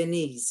and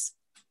Viennese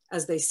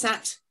as they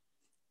sat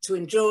to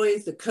enjoy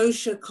the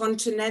kosher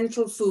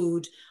continental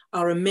food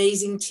our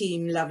amazing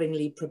team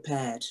lovingly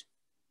prepared.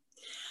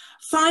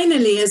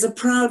 Finally, as a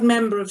proud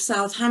member of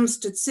South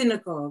Hampstead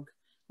Synagogue,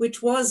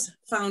 which was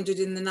founded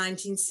in the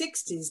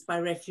 1960s by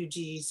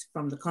refugees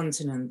from the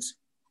continent.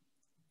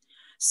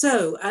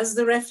 So, as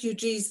the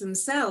refugees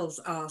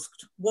themselves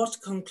asked,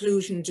 what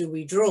conclusion do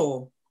we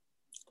draw?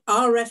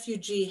 Our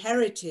refugee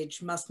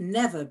heritage must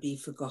never be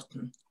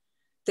forgotten.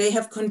 They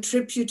have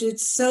contributed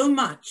so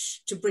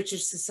much to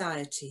British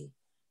society.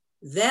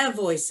 Their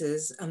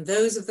voices and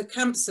those of the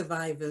camp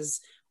survivors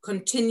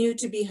continue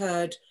to be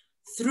heard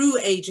through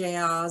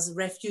AJR's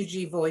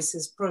Refugee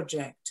Voices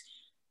project.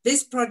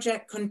 This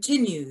project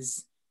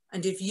continues,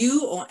 and if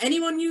you or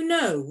anyone you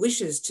know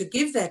wishes to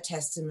give their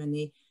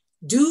testimony,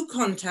 do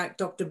contact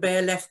Dr.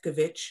 Bea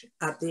Lewkowicz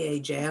at the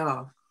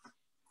AJR.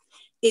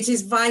 It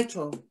is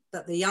vital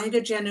that the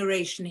younger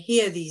generation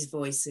hear these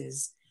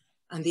voices,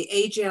 and the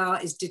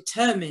AJR is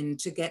determined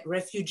to get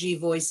refugee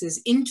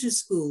voices into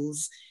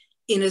schools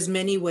in as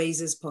many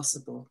ways as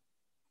possible.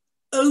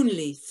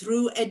 Only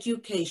through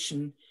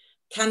education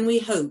can we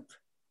hope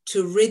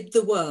to rid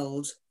the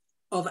world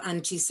of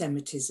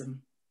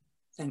anti-Semitism.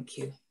 Thank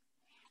you.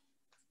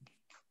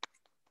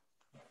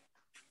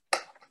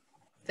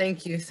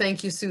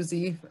 Thank you,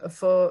 Susie,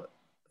 for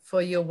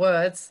your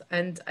words.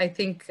 And I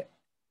think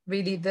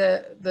really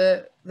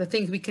the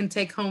thing we can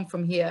take home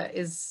from here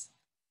is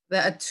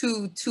there are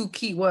two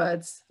key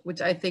words,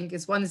 which I think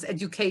is, one is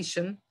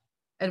education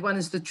and one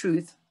is the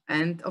truth.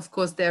 And of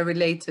course they're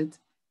related.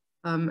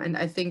 And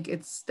I think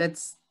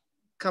that's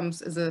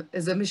comes as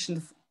a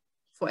mission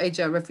for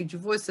AJR Refugee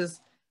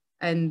Voices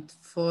and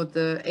for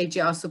the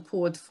AJR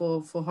support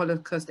for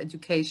Holocaust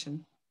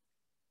education.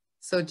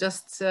 So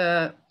just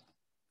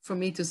for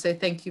me to say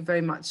thank you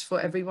very much for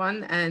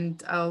everyone,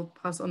 and I'll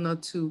pass on now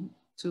to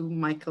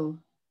Michael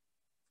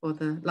for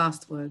the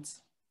last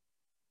words.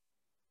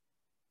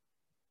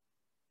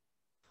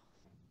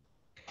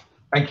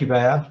 Thank you,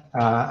 Bea,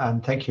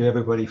 and thank you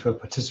everybody for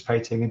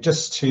participating. And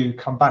just to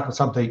come back on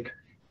something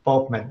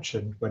Bob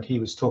mentioned when he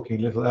was talking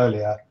a little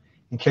earlier,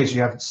 in case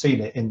you haven't seen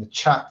it in the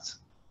chat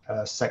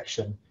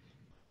section,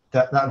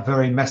 that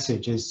very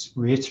message is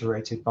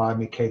reiterated by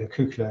Michaela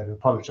Küchler, who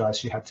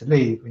apologized she had to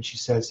leave, and she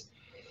says,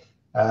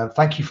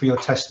 thank you for your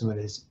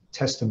testimonies.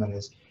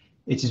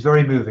 It is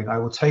very moving. I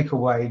will take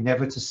away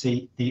never to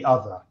see the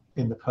other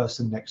in the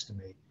person next to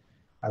me.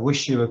 I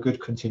wish you a good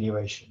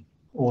continuation.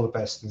 All the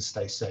best and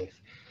stay safe.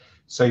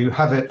 So you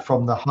have it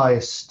from the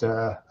highest,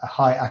 a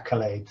high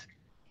accolade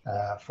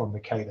from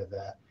Michaela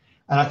there.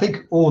 And I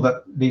think all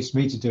that leaves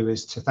me to do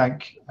is to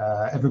thank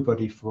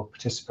everybody for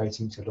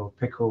participating, to Lord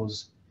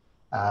Pickles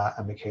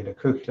and Michaela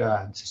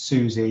Küchler, and to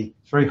Susie.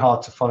 It's very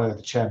hard to follow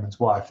the chairman's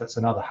wife. That's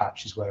another hat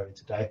she's wearing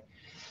today.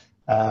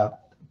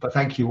 But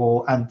thank you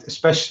all, and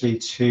especially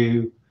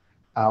to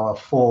our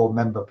 4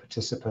 member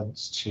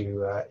participants,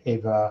 to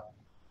Eva,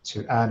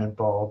 to Anne and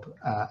Bob,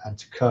 and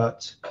to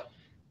Kurt.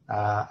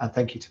 And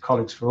thank you to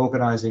colleagues for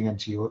organising, and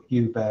to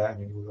you, Bea,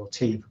 and your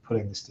team for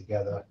putting this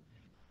together.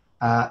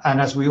 And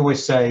as we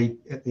always say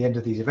at the end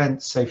of these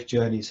events, safe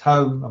journeys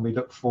home, and we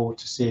look forward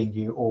to seeing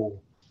you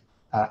all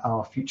at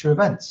our future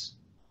events.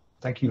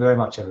 Thank you very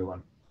much,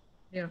 everyone.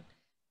 Yeah.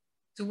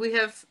 Do we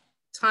have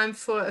time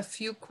for a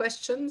few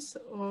questions,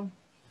 or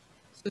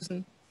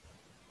Susan?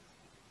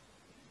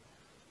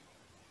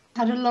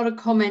 Had a lot of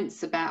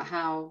comments about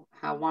how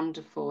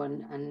wonderful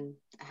and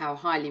how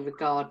highly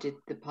regarded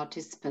the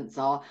participants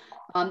are.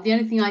 The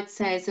only thing I'd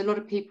say is a lot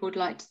of people would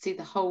like to see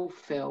the whole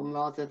film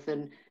rather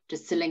than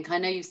just a link. I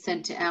know you've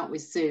sent it out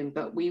with Zoom,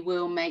 but we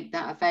will make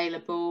that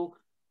available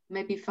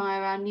maybe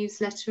via our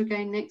newsletter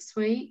again next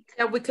week.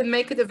 Yeah, we can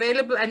make it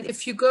available. And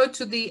if you go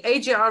to the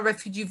AJR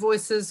Refugee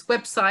Voices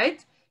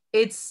website,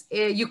 it's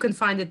you can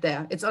find it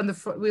there. It's on the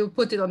front. We'll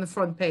put it on the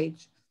front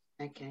page.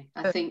 Okay,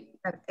 I think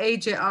at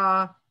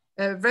AJR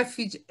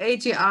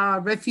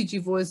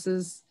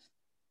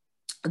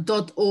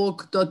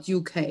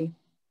refugeevoices.org.uk.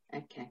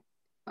 Okay,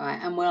 all right,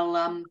 and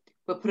we'll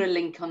put a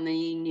link on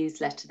the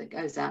newsletter that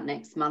goes out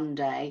next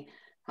Monday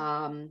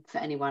for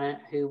anyone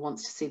who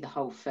wants to see the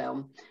whole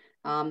film.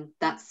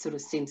 That sort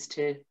of seems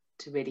to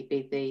really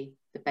be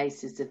the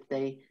basis of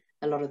a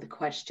lot of the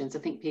questions. I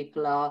think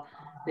people are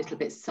a little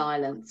bit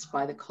silenced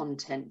by the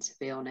content, to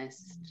be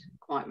honest.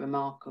 Quite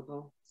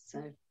remarkable.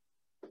 So,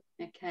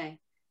 okay.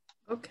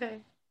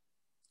 Okay.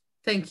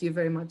 Thank you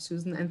very much,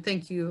 Susan, and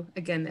thank you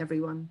again,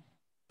 everyone.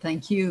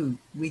 Thank you.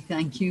 We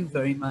thank you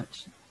very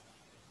much.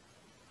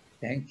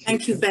 Thank you.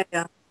 Thank you, Bea.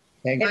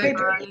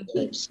 Everybody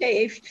keep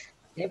safe.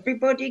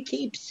 Everybody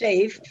keep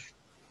safe.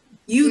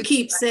 You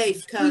keep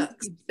safe, Kirk.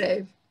 Keep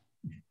safe.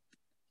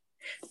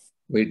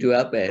 We do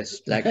our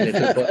best, like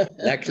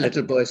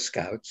little Boy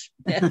Scouts.